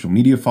 million social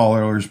media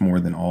followers, more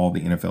than all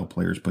the NFL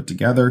players put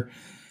together.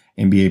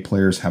 NBA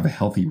players have a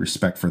healthy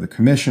respect for the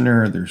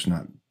commissioner. There's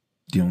not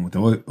dealing with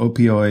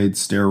opioids,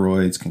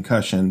 steroids,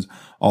 concussions,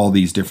 all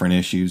these different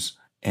issues.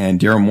 And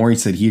Daryl Morey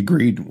said he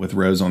agreed with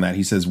Rose on that.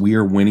 He says, we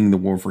are winning the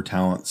war for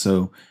talent.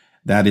 So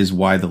that is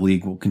why the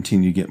league will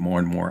continue to get more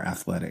and more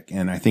athletic.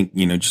 And I think,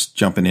 just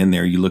jumping in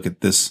there, you look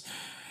at this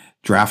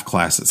draft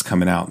class that's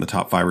coming out in the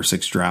top 5 or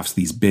 6 drafts,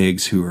 these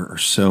bigs who are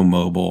so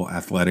mobile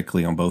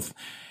athletically on both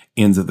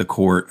ends of the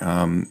court,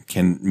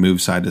 can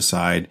move side to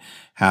side,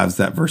 has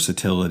that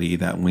versatility,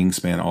 that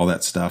wingspan, all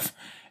that stuff,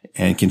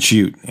 and can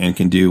shoot and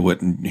can do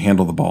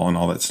handle the ball and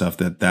all that stuff,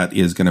 that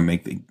is going to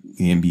make the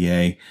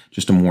NBA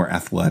just a more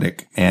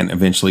athletic and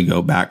eventually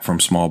go back from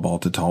small ball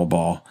to tall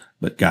ball.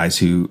 But guys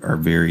who are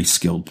very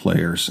skilled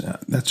players,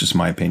 that's just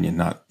my opinion.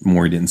 Not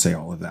Morey didn't say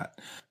all of that.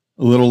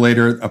 A little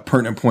later, a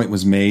pertinent point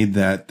was made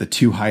that the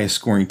 2 highest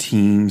scoring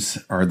teams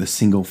are the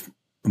single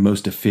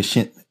most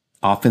efficient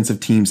offensive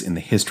teams in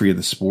the history of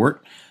the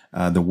sport.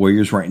 The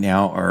Warriors right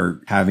now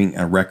are having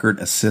a record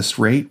assist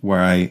rate,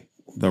 where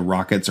the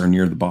Rockets are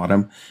near the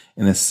bottom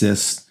in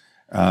assist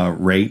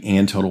rate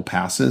and total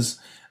passes.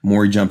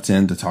 Morey jumped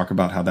in to talk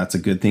about how that's a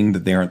good thing,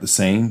 that they aren't the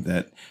same,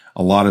 that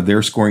a lot of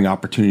their scoring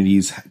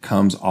opportunities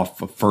comes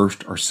off of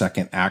first or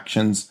second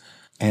actions.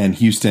 And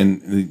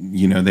Houston,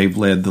 they've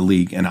led the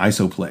league in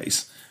ISO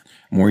plays.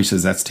 Morey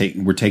says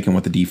we're taking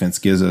what the defense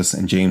gives us,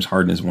 and James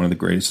Harden is one of the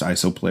greatest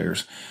ISO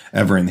players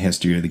ever in the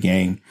history of the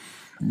game.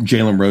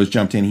 Jalen Rose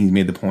jumped in. He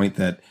made the point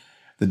that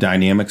the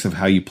dynamics of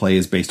how you play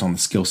is based on the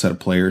skill set of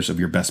players, of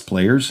your best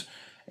players.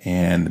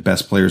 And the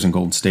best players in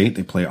Golden State,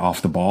 they play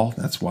off the ball.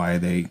 That's why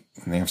they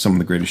have some of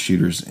the greatest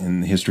shooters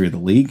in the history of the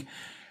league.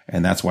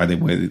 And that's why they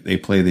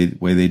play the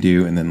way they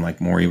do. And then,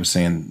 like Morey was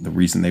saying, the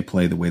reason they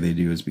play the way they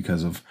do is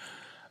because of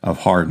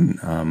Harden,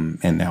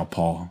 and now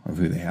Paul, of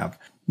who they have.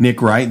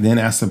 Nick Wright then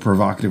asked the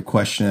provocative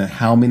question,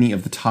 how many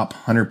of the top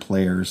 100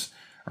 players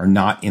are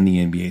not in the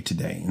NBA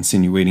today,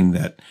 insinuating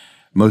that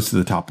most of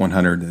the top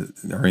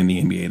 100 are in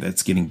the NBA.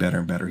 That's getting better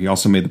and better. He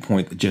also made the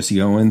point that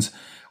Jesse Owens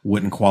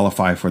wouldn't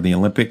qualify for the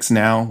Olympics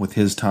now with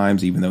his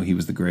times, even though he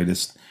was the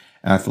greatest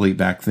athlete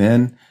back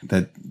then,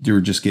 that they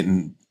were just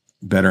getting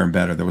better and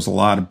better. There was a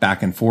lot of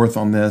back and forth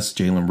on this.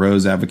 Jalen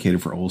Rose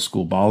advocated for old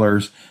school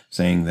ballers,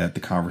 saying that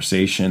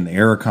the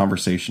era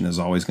conversation is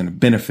always going to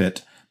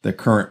benefit the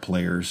current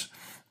players.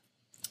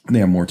 They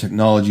have more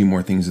technology,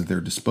 more things at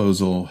their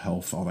disposal,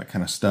 health, all that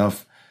kind of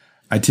stuff.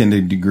 I tend to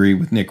agree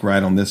with Nick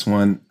Wright on this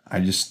one. I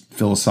just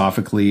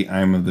philosophically,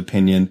 I'm of the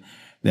opinion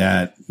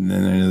that, and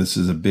I know this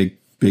is a big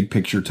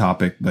picture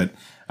topic, but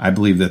I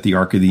believe that the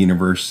arc of the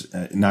universe,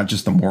 not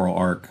just the moral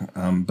arc,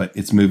 but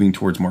it's moving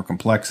towards more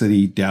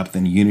complexity, depth,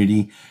 and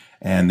unity.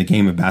 And the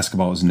game of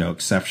basketball is no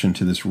exception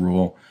to this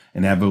rule.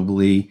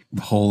 Inevitably,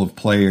 the whole of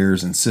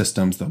players and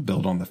systems, they'll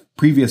build on the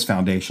previous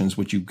foundations,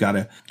 which you've got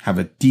to have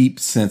a deep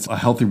sense, a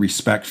healthy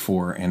respect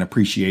for and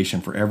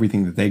appreciation for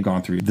everything that they've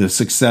gone through. The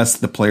success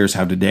the players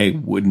have today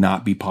would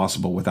not be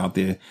possible without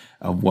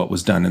what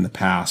was done in the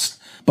past.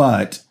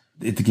 But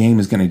the game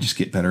is going to just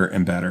get better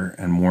and better,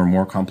 and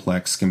more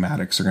complex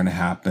schematics are going to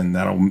happen.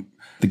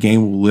 The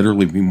game will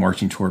literally be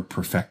marching toward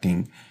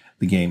perfecting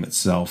the game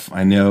itself.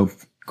 I know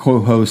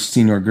co-host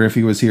Senior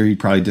Griffey was here. He'd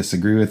probably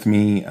disagree with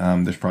me.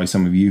 There's probably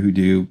some of you who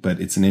do,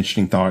 but it's an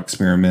interesting thought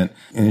experiment,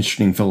 an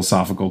interesting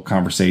philosophical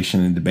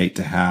conversation and debate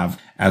to have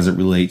as it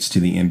relates to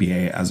the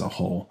NBA as a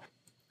whole.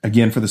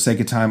 Again, for the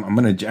sake of time, I'm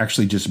going to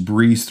actually just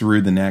breeze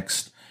through the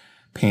next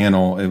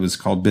panel. It was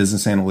called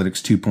Business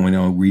Analytics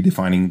 2.0,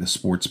 Redefining the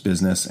Sports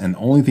Business. And the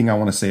only thing I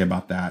want to say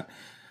about that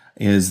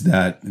is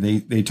that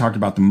they talked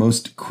about the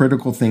most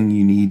critical thing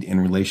you need in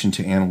relation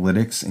to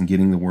analytics and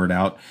getting the word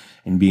out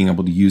and being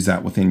able to use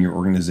that within your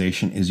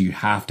organization is you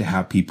have to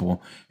have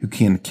people who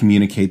can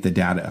communicate the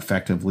data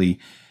effectively,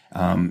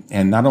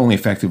 and not only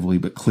effectively,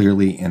 but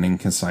clearly and in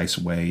concise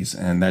ways.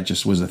 And that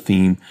just was a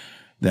theme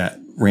that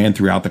ran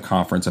throughout the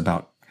conference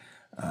about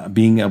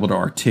being able to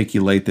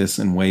articulate this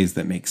in ways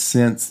that make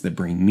sense, that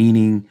bring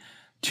meaning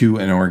to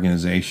an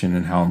organization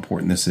and how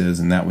important this is.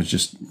 And that was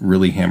just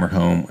really hammered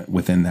home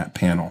within that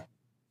panel.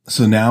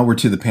 So now we're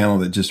to the panel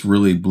that just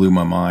really blew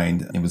my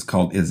mind. It was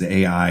called Is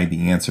AI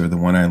the Answer? The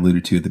one I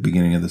alluded to at the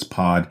beginning of this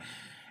pod.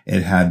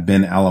 It had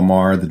Ben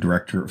Alamar, the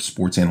director of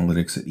sports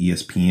analytics at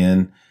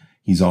ESPN.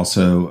 He's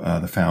also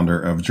the founder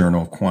of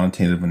Journal of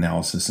Quantitative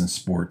Analysis in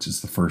Sports.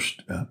 It's the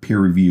first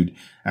peer-reviewed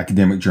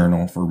academic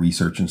journal for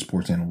research in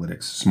sports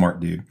analytics. Smart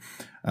dude.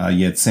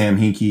 You had Sam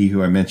Hinkie,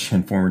 who I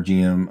mentioned, former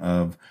GM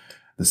of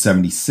the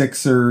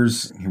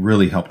 76ers. He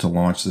really helped to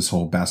launch this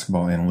whole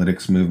basketball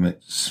analytics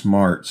movement.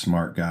 Smart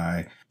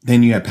guy.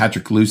 Then you had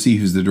Patrick Lucy,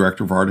 who's the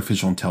director of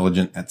artificial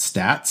intelligence at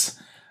Stats.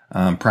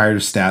 Prior to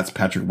Stats,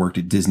 Patrick worked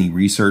at Disney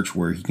Research,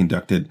 where he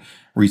conducted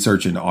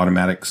research into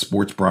automatic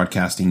sports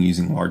broadcasting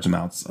using large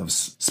amounts of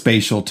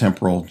spatial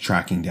temporal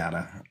tracking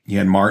data. You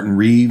had Martin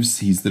Reeves.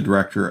 He's the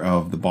director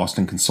of the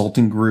Boston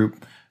Consulting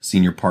Group,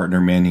 senior partner,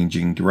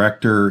 managing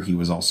director. He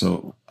was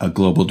also a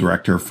global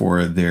director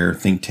for their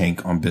think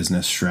tank on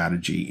business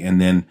strategy. And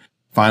then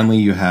finally,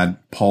 you had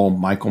Paul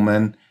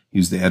Michelman. He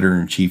was the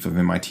editor-in-chief of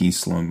MIT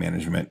Sloan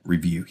Management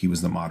Review. He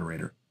was the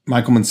moderator.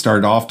 Michelman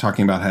started off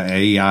talking about how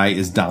AI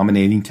is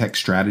dominating tech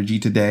strategy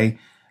today,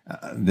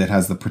 that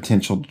has the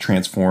potential to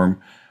transform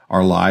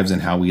our lives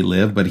and how we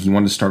live. But he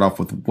wanted to start off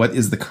with what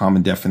is the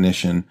common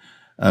definition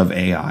of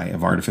AI,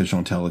 of artificial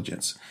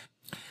intelligence.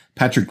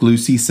 Patrick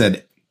Lucy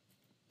said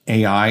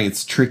AI,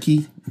 it's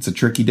tricky. It's a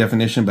tricky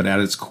definition, but at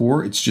its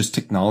core, it's just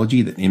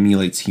technology that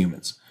emulates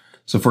humans.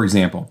 So for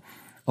example,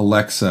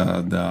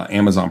 Alexa, the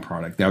Amazon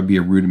product, that would be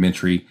a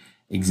rudimentary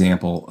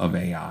example of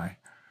AI.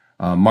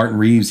 Martin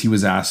Reeves, he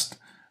was asked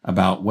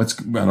about what's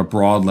on a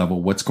broad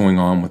level, what's going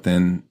on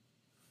within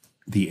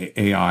the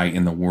AI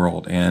in the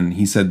world. And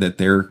he said that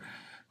their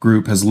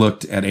group has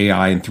looked at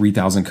AI in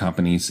 3,000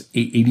 companies.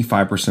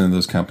 85% of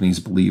those companies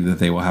believe that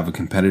they will have a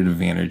competitive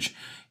advantage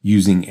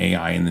using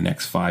AI in the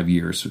next 5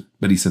 years.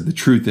 But he said the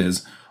truth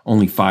is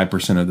only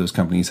 5% of those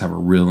companies have a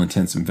real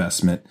intense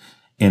investment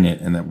in it,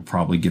 and that will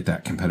probably get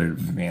that competitive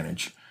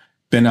advantage.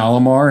 Ben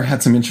Alamar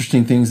had some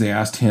interesting things. They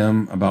asked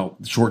him about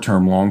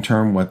short-term,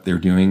 long-term, what they're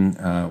doing,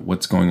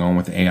 what's going on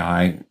with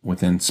AI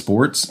within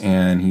sports.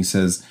 And he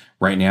says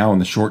right now in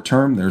the short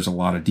term, there's a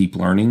lot of deep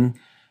learning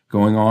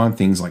going on,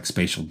 things like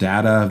spatial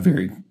data,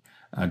 very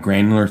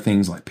granular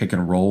things like pick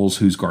and rolls,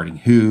 who's guarding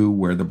who,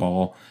 where the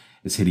ball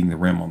is hitting the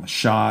rim on the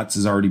shots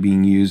is already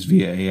being used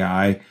via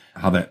AI,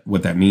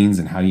 what that means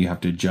and how you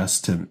have to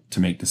adjust to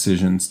make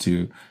decisions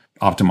to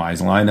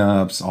optimize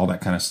lineups, all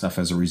that kind of stuff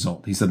as a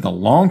result. He said the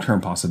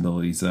long-term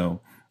possibilities, though,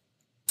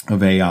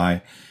 of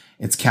AI,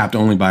 it's capped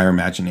only by our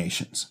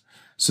imaginations.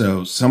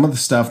 So some of the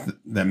stuff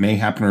that may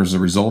happen as a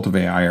result of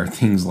AI are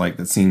things like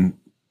that seem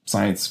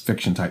science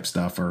fiction type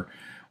stuff, or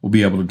we'll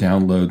be able to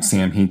download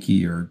Sam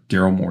Hinkie or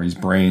Daryl Morey's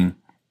brain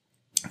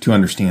to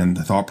understand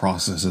the thought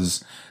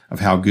processes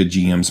of how good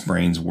GM's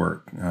brains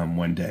work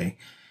one day.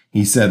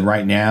 He said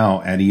right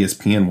now at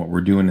ESPN, what we're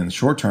doing in the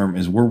short term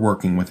is we're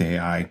working with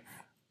AI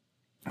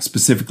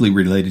specifically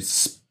related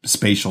to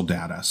spatial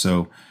data.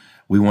 So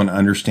we want to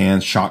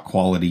understand shot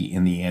quality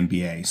in the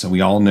NBA. So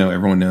we all know,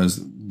 everyone knows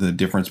the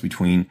difference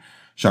between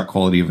shot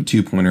quality of a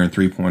 2-pointer and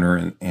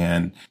 3-pointer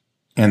and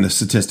the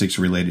statistics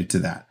related to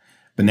that.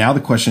 But now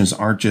the questions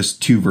aren't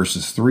just 2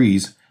 versus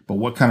 3s, but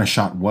what kind of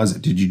shot was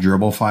it? Did you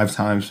dribble 5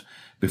 times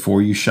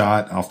before you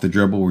shot off the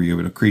dribble? Were you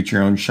able to create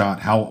your own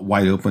shot? How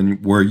wide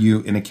open were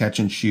you in a catch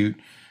and shoot?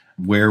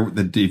 where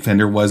the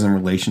defender was in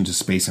relation to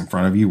space in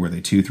front of you. Were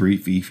they 2, 3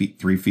 feet,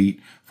 3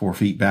 feet, 4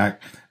 feet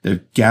back?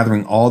 They're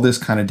gathering all this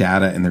kind of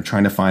data, and they're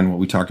trying to find what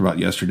we talked about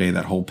yesterday,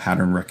 that whole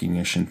pattern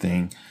recognition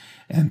thing,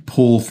 and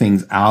pull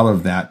things out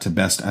of that to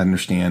best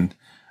understand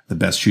the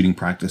best shooting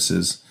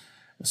practices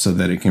so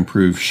that it can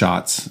improve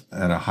shots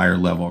at a higher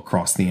level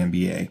across the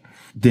NBA.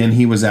 Then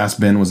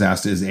Ben was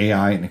asked, is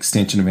AI an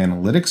extension of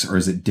analytics or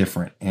is it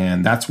different?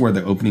 And that's where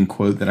the opening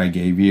quote that I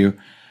gave you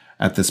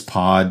at this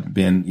pod,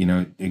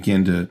 Ben,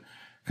 again, to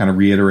kind of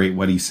reiterate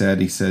what he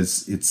said, he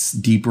says it's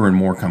deeper and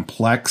more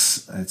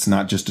complex. It's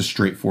not just a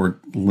straightforward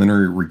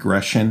linear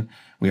regression.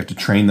 We have to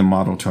train the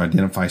model to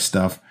identify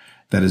stuff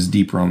that is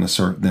deeper on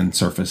the than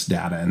surface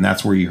data. And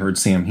that's where you heard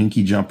Sam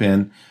Hinkie jump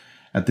in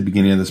at the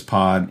beginning of this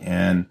pod.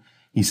 And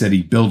he said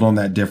he built on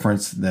that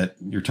difference that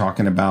you're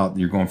talking about.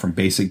 You're going from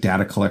basic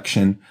data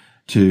collection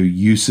to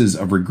uses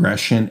of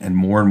regression and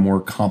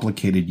more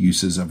complicated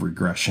uses of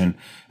regression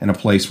in a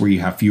place where you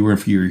have fewer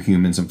and fewer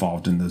humans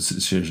involved in those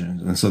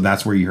decisions. And so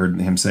that's where you heard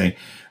him say,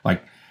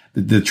 like,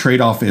 the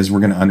trade-off is we're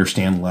going to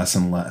understand less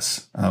and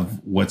less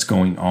of what's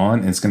going on.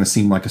 And it's going to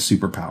seem like a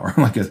superpower,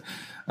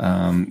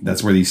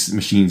 that's where these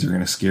machines are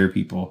going to scare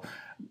people.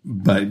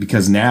 But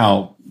because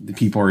now the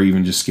people are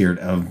even just scared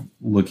of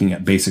looking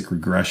at basic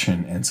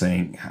regression and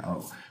saying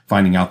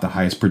finding out the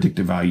highest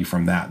predictive value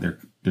from that.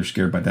 They're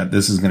scared by that.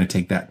 This is going to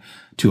take that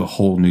to a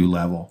whole new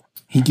level.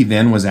 Hinkie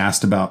then was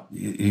asked about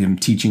him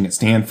teaching at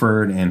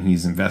Stanford, and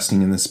he's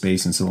investing in this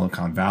space in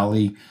Silicon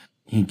Valley.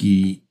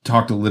 Hinkie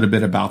talked a little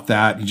bit about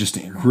that. He's just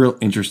a real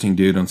interesting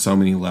dude on so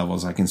many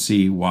levels. I can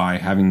see why,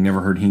 having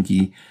never heard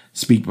Hinkie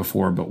speak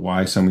before, but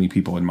why so many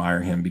people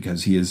admire him,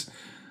 because he is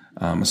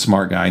a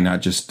smart guy,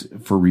 not just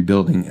for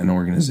rebuilding an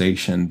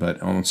organization,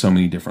 but on so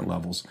many different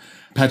levels.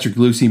 Patrick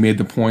Lucy made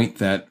the point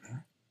that,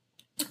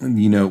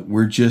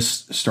 we're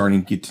just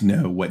starting to get to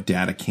know what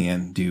data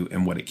can do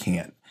and what it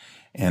can't.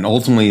 And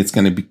ultimately, it's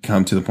going to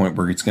come to the point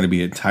where it's going to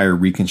be an entire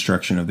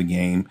reconstruction of the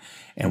game.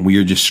 And we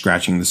are just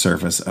scratching the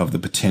surface of the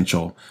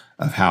potential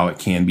of how it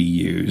can be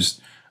used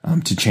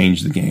to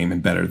change the game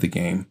and better the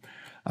game.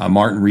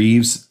 Martin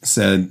Reeves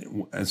said,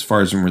 as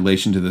far as in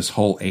relation to this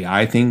whole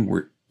AI thing,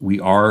 we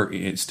are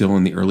still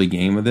in the early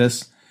game of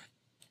this.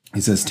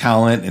 He says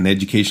talent and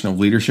educational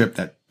leadership,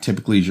 that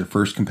typically is your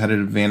first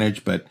competitive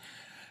advantage, but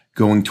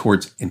going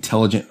towards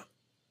intelligent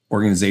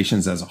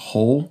organizations as a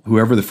whole,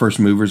 whoever the first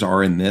movers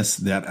are in this,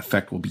 that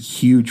effect will be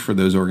huge for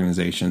those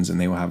organizations,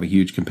 and they will have a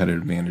huge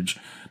competitive advantage,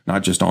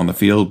 not just on the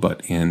field,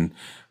 but in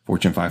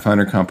Fortune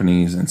 500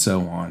 companies and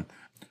so on.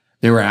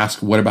 They were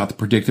asked, what about the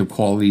predictive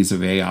qualities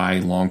of AI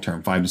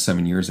long-term, 5 to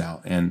 7 years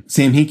out? And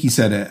Sam Hinkie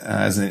said,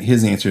 as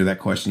his answer to that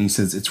question, he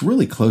says, it's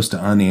really close to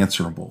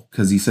unanswerable,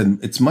 because he said,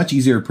 it's much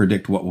easier to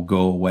predict what will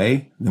go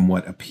away than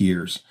what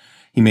appears.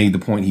 He made the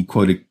point, he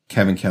quoted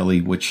Kevin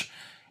Kelly, which,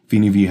 if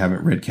any of you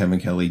haven't read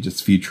Kevin Kelly,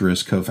 just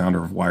futurist,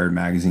 co-founder of Wired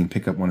magazine,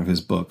 pick up one of his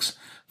books.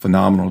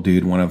 Phenomenal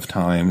dude, one of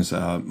Time's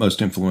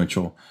most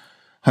influential,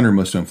 100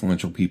 most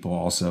influential people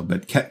also.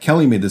 But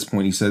Kelly made this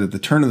point. He said at the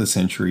turn of the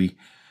century,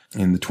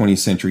 in the 20th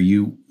century,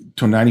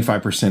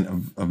 95%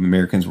 of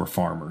Americans were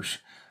farmers.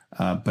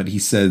 But he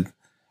said,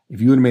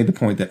 if you would have made the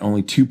point that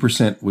only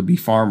 2% would be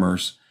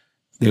farmers,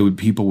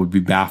 people would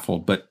be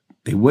baffled, but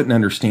they wouldn't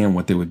understand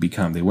what they would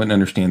become. They wouldn't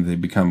understand that they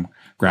become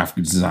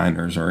graphic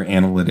designers or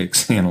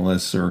analytics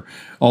analysts or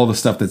all the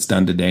stuff that's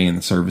done today in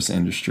the service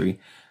industry.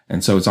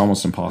 And so it's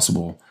almost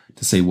impossible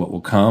to say what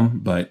will come,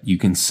 but you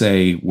can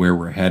say where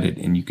we're headed,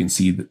 and you can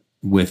see that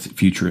with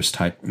futurist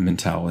type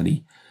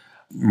mentality.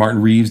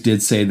 Martin Reeves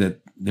did say that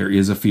there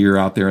is a fear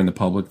out there in the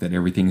public that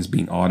everything is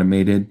being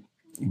automated.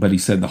 But he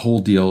said the whole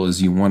deal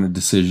is you want a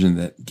decision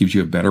that gives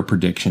you a better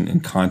prediction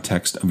in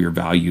context of your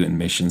value and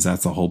missions.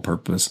 That's the whole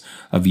purpose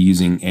of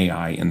using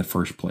AI in the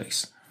first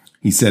place.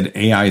 He said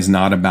AI is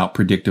not about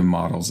predictive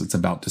models. It's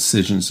about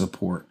decision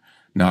support,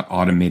 not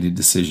automated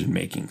decision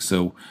making.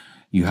 So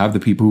you have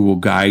the people who will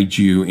guide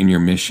you in your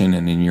mission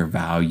and in your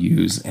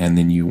values, and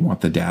then you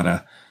want the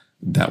data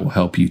that will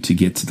help you to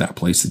get to that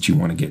place that you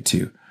want to get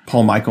to.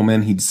 Paul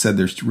Michelman, he said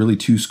there's really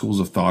two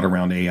schools of thought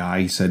around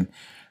AI. He said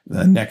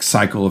the next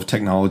cycle of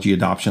technology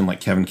adoption, like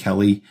Kevin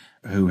Kelly,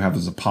 who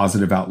has a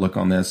positive outlook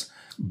on this.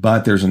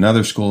 But there's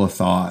another school of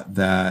thought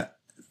that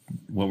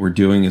what we're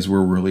doing is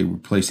we're really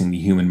replacing the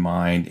human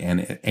mind,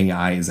 and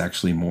AI is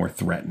actually more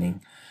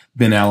threatening.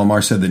 Ben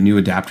Alamar said that new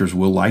adapters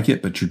will like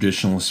it, but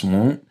traditionalists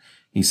won't.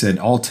 He said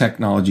all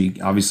technology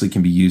obviously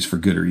can be used for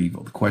good or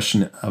evil. The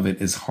question of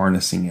it is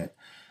harnessing it.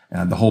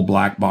 The whole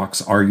black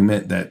box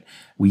argument that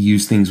we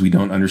use things we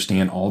don't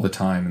understand all the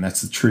time. And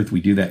that's the truth.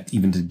 We do that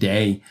even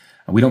today.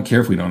 We don't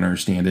care if we don't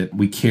understand it.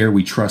 We care.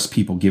 We trust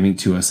people giving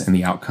to us and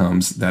the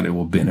outcomes that it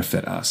will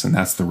benefit us. And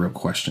that's the real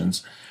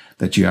questions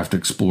that you have to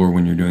explore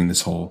when you're doing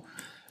this whole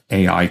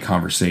AI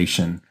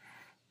conversation.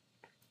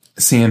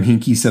 Sam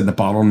Hinkie said the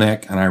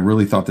bottleneck, and I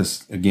really thought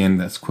this, again,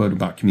 this quote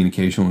about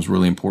communication was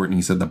really important.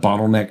 He said the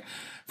bottleneck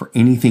for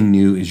anything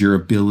new is your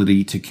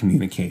ability to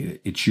communicate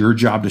it. It's your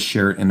job to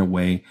share it in a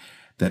way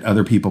that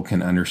other people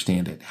can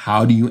understand it.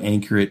 How do you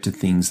anchor it to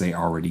things they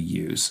already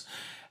use?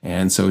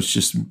 And so it's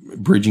just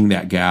bridging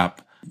that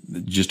gap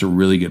Just a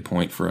really good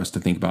point for us to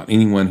think about.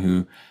 Anyone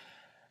who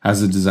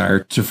has a desire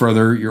to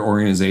further your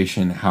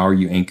organization, how are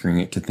you anchoring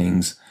it to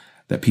things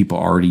that people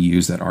already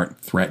use that aren't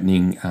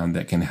threatening,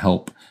 that can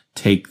help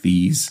take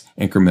these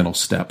incremental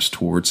steps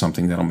towards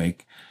something that'll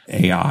make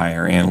AI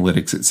or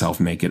analytics itself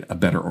make it a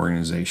better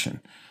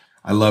organization.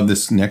 I love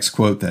this next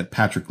quote that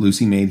Patrick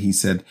Lucy made. He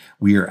said,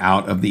 "We are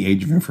out of the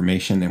age of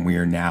information and we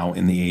are now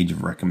in the age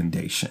of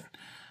recommendation."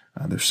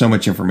 There's so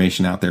much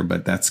information out there,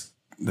 but that's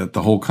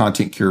the whole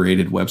content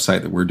curated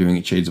website that we're doing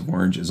at Shades of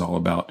Orange is all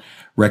about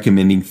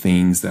recommending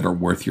things that are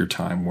worth your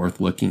time,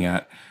 worth looking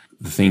at,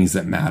 the things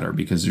that matter,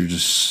 because there's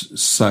just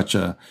such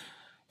a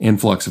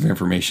influx of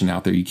information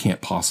out there. You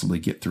can't possibly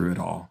get through it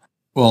all.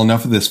 Well,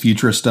 enough of this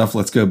futurist stuff.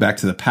 Let's go back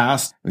to the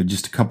past. We have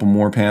just a couple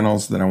more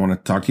panels that I want to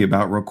talk to you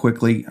about real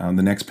quickly. The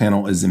next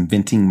panel is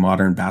Inventing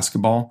Modern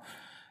Basketball.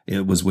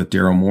 It was with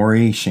Daryl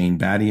Morey, Shane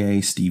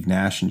Battier, Steve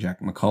Nash, and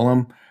Jack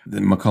McCollum.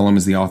 McCollum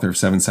is the author of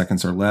 7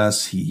 Seconds or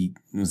Less. He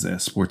was a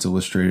Sports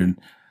Illustrated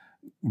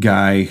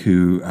guy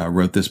who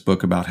wrote this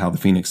book about how the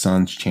Phoenix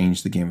Suns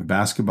changed the game of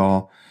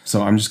basketball.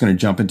 So I'm just going to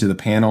jump into the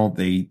panel.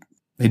 They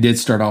did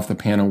start off the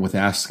panel with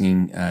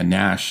asking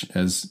Nash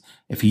as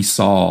if he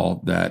saw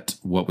that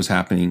what was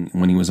happening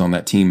when he was on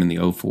that team in the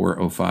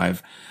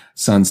 04-05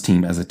 Suns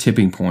team as a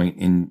tipping point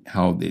in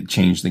how it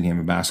changed the game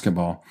of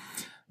basketball.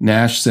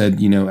 Nash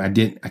said,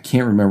 I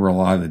can't remember a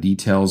lot of the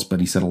details, but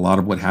he said a lot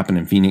of what happened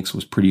in Phoenix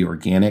was pretty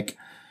organic.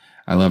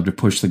 I love to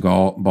push the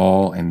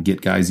ball and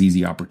get guys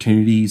easy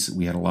opportunities.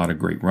 We had a lot of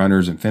great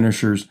runners and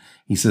finishers.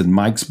 He said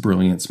Mike's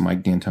brilliance,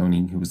 Mike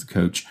D'Antoni, who was the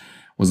coach,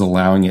 was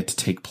allowing it to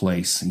take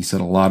place. He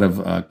said a lot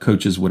of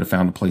coaches would have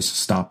found a place to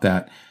stop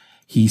that.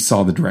 He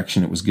saw the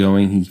direction it was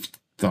going. He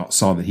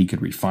saw that he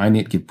could refine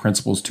it, give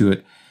principles to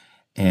it.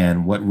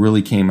 And what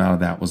really came out of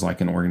that was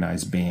like an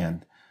organized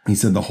band. He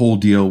said the whole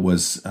deal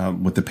was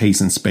with the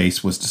pace and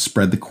space was to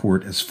spread the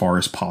court as far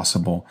as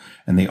possible,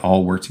 and they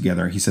all worked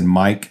together. He said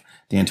Mike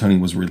D'Antoni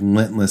was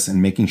relentless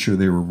in making sure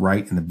they were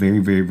right in the very,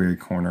 very, very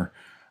corner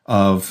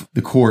of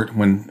the court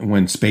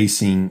when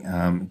spacing,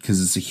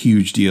 because it's a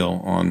huge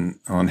deal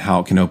on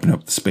how it can open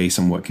up the space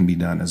and what can be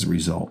done as a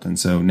result. And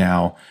so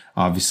now,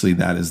 obviously,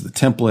 that is the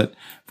template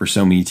for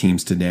so many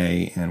teams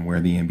today and where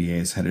the NBA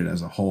is headed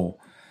as a whole.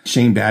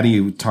 Shane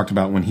Battier talked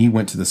about when he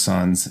went to the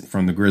Suns,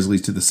 from the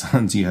Grizzlies to the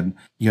Suns, you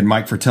had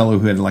Mike Fratello,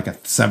 who had like a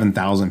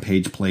 7,000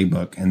 page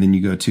playbook. And then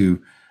you go to,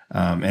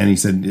 and he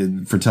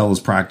said Fratello's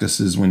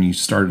practices when you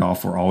started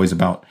off were always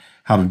about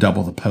how to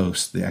double the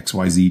post, the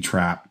XYZ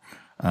trap.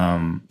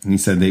 And he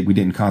said that we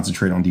didn't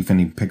concentrate on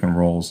defending pick and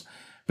rolls,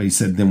 but he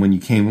said then when you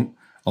came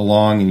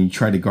along and you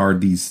tried to guard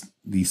these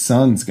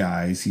Suns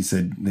guys, he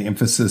said the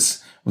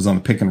emphasis was on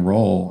the pick and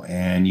roll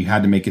and you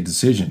had to make a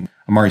decision.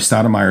 Amari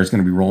Stoudemire is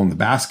going to be rolling the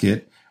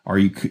basket.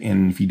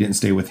 And if you didn't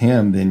stay with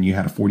him, then you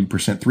had a 40%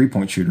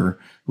 3-point shooter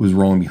who was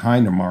rolling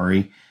behind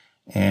Amari,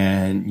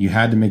 and you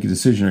had to make a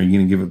decision. Are you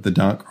going to give up the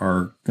dunk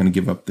or going to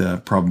give up the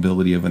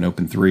probability of an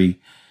open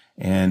three?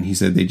 And he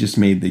said they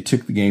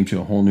took the game to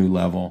a whole new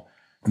level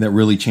that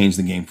really changed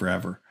the game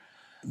forever.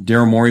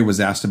 Daryl Morey was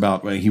asked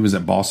about, he was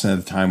at Boston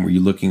at the time. Were you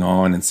looking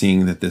on and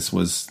seeing that this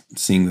was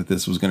going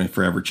to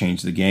forever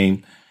change the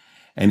game?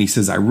 And he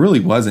says, I really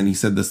wasn't. He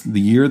said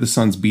the year the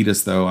Suns beat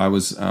us, though, I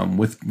was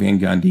with Van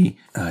Gundy.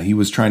 He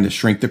was trying to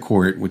shrink the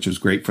court, which was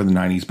great for the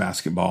 90s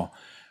basketball.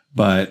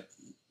 But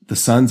the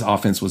Suns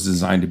offense was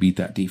designed to beat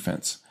that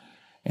defense.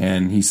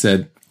 And he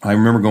said, I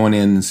remember going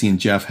in and seeing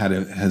Jeff had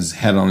his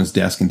head on his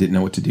desk and didn't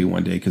know what to do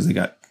one day because they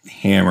got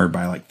hammered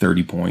by like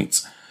 30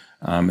 points.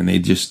 And they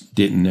just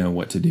didn't know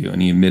what to do.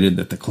 And he admitted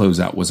that the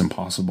closeout was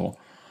impossible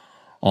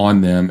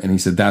on them. And he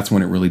said, that's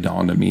when it really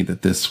dawned on me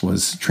that this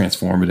was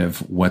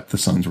transformative, what the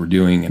Suns were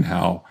doing and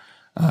how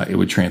it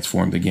would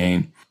transform the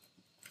game.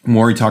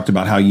 Morey talked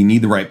about how you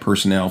need the right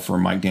personnel for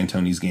Mike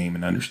D'Antoni's game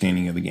and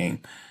understanding of the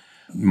game.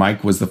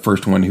 Mike was the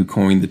first one who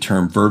coined the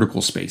term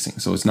vertical spacing.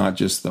 So it's not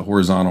just the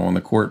horizontal on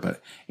the court, but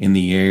in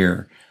the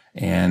air.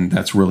 And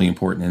that's really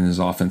important in his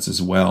offense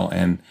as well.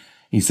 And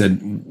he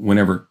said,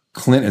 whenever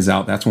Clint is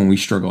out, that's when we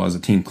struggle as a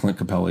team. Clint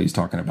Capella he's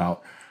talking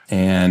about.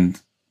 And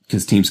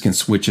because teams can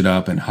switch it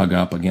up and hug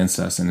up against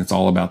us. And it's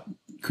all about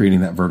creating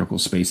that vertical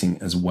spacing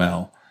as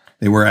well.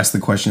 They were asked the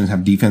question,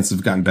 have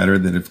defenses gotten better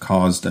that have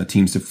caused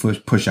teams to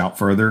push out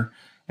further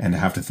and to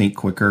have to think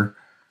quicker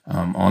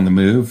on the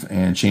move?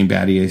 And Shane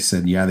Battier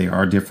said, yeah, they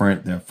are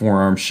different. The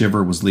forearm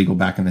shiver was legal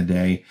back in the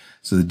day.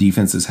 So the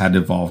defenses had to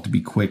evolve to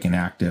be quick and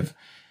active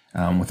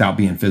without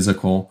being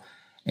physical.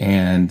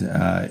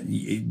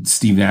 And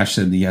Steve Nash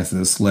said, yes,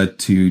 this led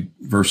to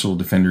versatile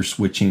defender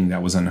switching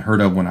that was unheard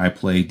of when I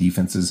play.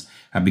 Defenses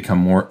have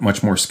become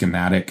much more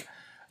schematic.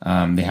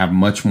 They have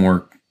much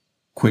more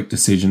quick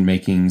decision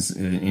makings,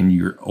 and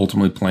you're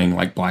ultimately playing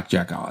like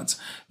blackjack odds.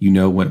 You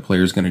know what a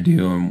player is going to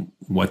do and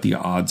what the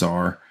odds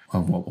are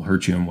of what will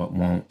hurt you and what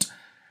won't.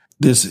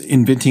 This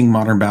Inventing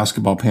Modern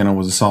Basketball panel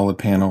was a solid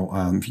panel.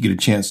 If you get a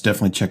chance,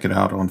 definitely check it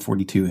out on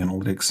 42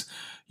 Analytics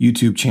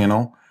YouTube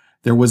channel.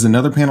 There was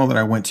another panel that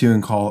I went to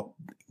and called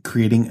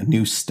Creating a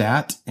New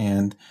Stat.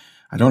 And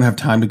I don't have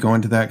time to go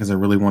into that because I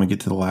really want to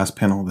get to the last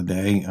panel of the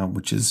day,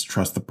 which is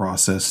trust the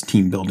process,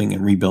 team building,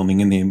 and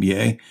rebuilding in the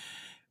NBA.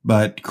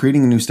 But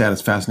creating a new stat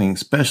is fascinating,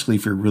 especially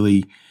if you're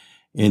really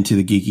into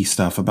the geeky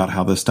stuff about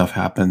how this stuff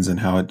happens and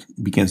how it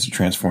begins to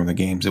transform the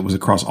games. It was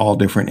across all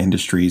different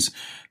industries,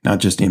 not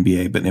just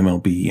NBA, but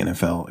MLB,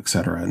 NFL,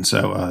 etc. And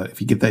so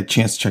if you get that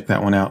chance to check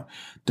that one out,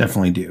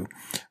 definitely do.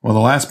 Well, the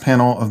last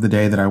panel of the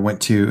day that I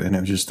went to, and it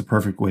was just the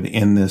perfect way to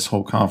end this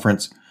whole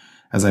conference,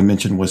 as I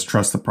mentioned, was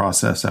Trust the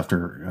Process,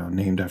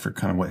 named after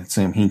kind of what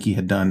Sam Hinkie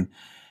had done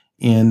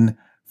in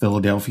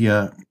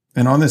Philadelphia.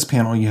 And on this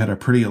panel, you had a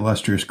pretty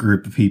illustrious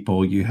group of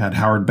people. You had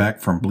Howard Beck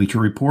from Bleacher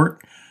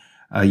Report.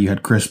 You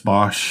had Chris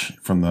Bosh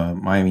from the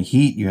Miami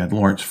Heat. You had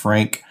Lawrence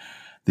Frank,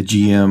 the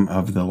GM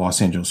of the Los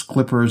Angeles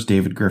Clippers.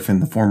 David Griffin,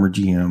 the former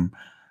GM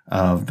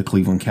of the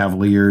Cleveland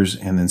Cavaliers.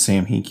 And then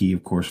Sam Hinkie,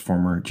 of course,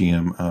 former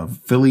GM of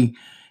Philly.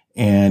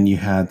 And you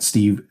had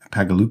Steve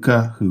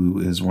Pagaluka, who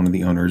is one of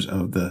the owners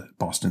of the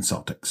Boston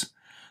Celtics.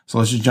 So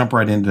let's just jump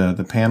right into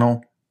the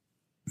panel.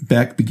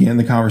 Beck began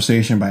the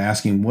conversation by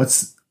asking,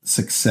 what's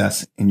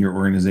success in your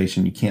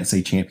organization? You can't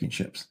say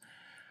championships.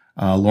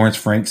 Lawrence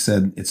Frank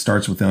said it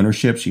starts with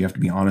ownerships. You have to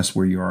be honest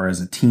where you are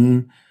as a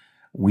team.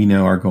 We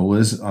know our goal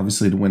is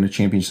obviously to win a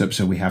championship,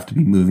 so we have to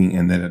be moving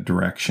in that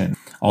direction.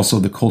 Also,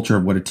 the culture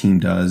of what a team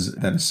does,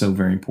 that is so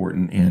very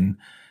important in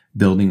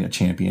building a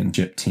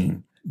championship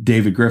team.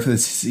 David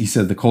Griffiths, he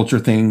said the culture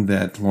thing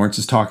that Lawrence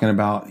is talking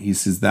about, he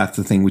says that's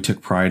the thing we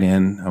took pride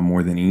in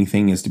more than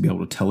anything, is to be able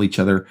to tell each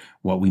other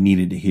what we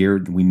needed to hear.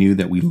 We knew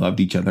that we loved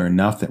each other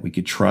enough that we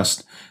could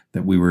trust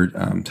that we were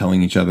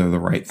telling each other the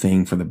right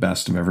thing for the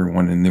best of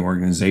everyone in the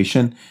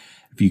organization.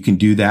 If you can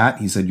do that,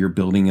 he said, you're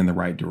building in the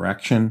right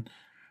direction.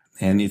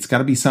 And it's got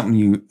to be something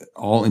you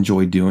all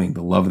enjoy doing.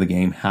 The love of the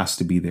game has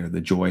to be there.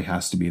 The joy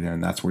has to be there.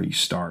 And that's where you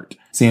start.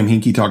 Sam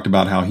Hinkie talked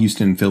about how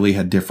Houston and Philly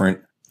had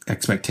different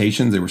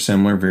expectations. They were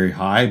similar, very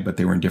high, but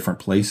they were in different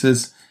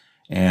places.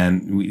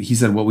 And he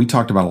said what we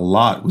talked about a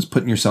lot was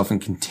putting yourself in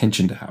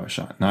contention to have a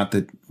shot. Not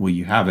that, well,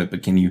 you have it,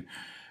 but can you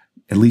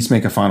at least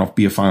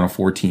be a Final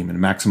Four team and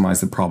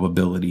maximize the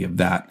probability of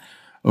that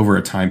over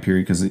a time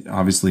period? Because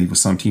obviously with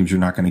some teams, you're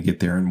not going to get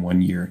there in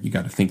 1 year. You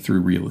got to think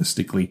through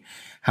realistically,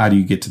 how do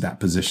you get to that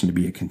position to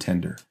be a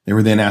contender? They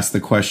were then asked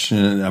the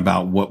question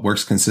about what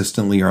works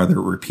consistently. Are there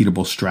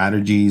repeatable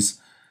strategies?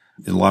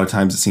 A lot of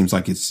times it seems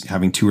like it's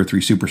having 2 or 3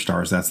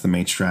 superstars. That's the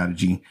main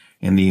strategy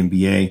in the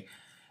NBA.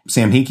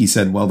 Sam Hinkie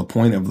said, well, the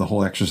point of the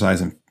whole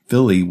exercise in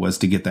Philly was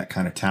to get that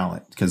kind of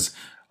talent, because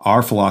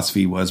our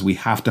philosophy was we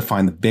have to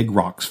find the big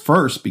rocks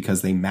first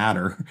because they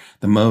matter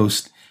the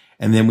most.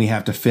 And then we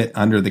have to fit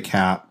under the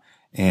cap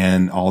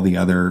and all the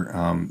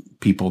other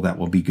people that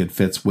will be good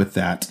fits with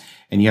that.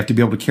 And you have to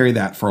be able to carry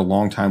that for a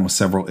long time with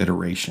several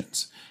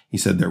iterations. He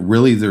said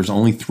there's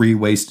only 3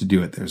 ways to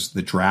do it. There's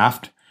the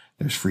draft,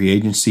 there's free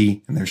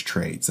agency, and there's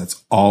trades.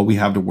 That's all we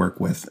have to work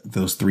with,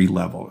 those 3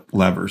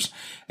 levers.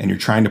 And you're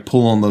trying to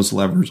pull on those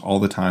levers all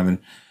the time and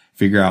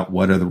figure out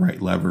what are the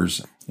right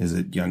levers. Is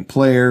it young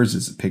players?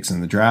 Is it picks in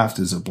the draft?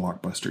 Is it a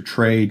blockbuster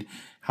trade?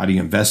 How do you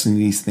invest in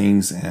these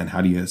things? And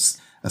how do you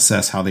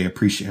assess how they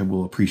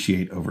will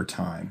appreciate over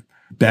time?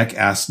 Beck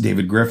asked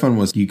David Griffin,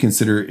 do you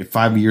consider, if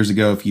 5 years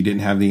ago, if you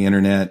didn't have the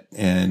internet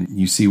and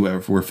you see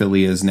where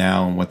Philly is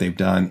now and what they've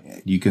done,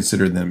 do you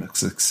consider them a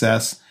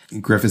success?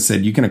 Griffin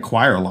said, you can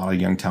acquire a lot of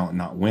young talent and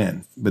not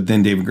win. But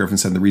then David Griffin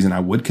said, the reason I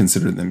would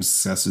consider them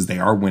success is they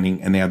are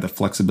winning and they have the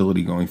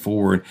flexibility going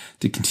forward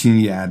to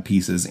continue to add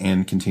pieces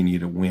and continue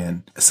to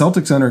win. A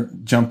Celtics owner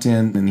jumped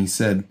in and he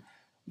said,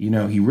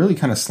 he really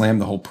kind of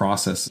slammed the whole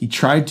process. He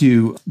tried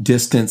to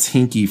distance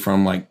Hinkie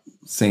from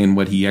saying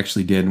what he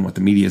actually did and what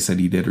the media said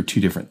he did are 2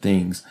 different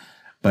things.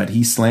 But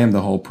he slammed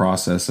the whole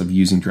process of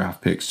using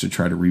draft picks to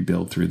try to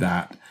rebuild through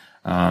that.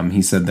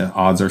 He said the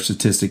odds are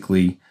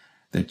statistically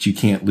that you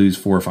can't lose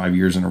 4 or 5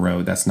 years in a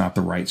row. That's not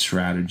the right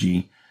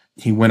strategy.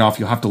 He went off.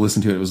 You'll have to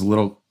listen to it. It was a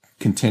little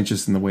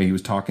contentious in the way he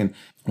was talking.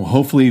 Well,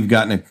 hopefully you've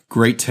gotten a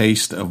great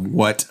taste of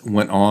what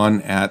went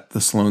on at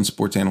the Sloan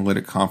Sports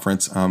Analytics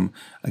Conference.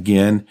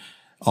 Again,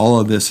 all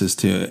of this is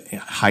to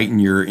heighten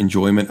your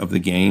enjoyment of the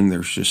game.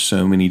 There's just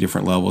so many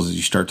different levels as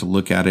you start to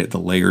look at it, the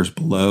layers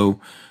below,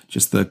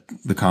 just the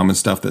common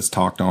stuff that's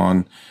talked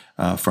on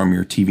from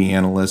your TV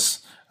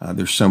analysts.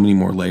 There's so many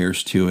more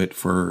layers to it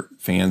for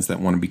fans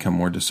that want to become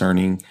more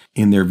discerning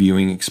in their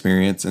viewing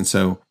experience. And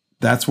so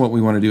that's what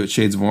we want to do at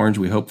Shades of Orange.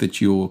 We hope that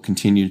you will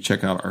continue to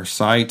check out our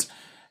site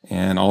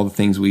and all the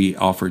things we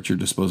offer at your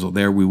disposal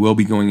there. We will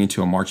be going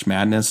into a March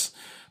Madness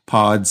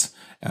pods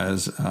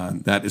as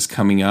that is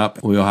coming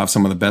up. We'll have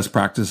some of the best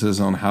practices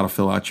on how to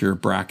fill out your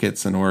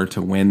brackets in order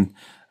to win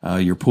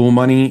your pool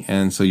money.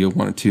 And so you'll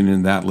want to tune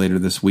into that later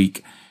this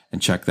week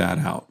and check that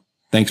out.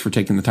 Thanks for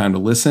taking the time to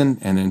listen.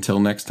 And until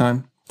next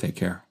time, take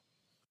care.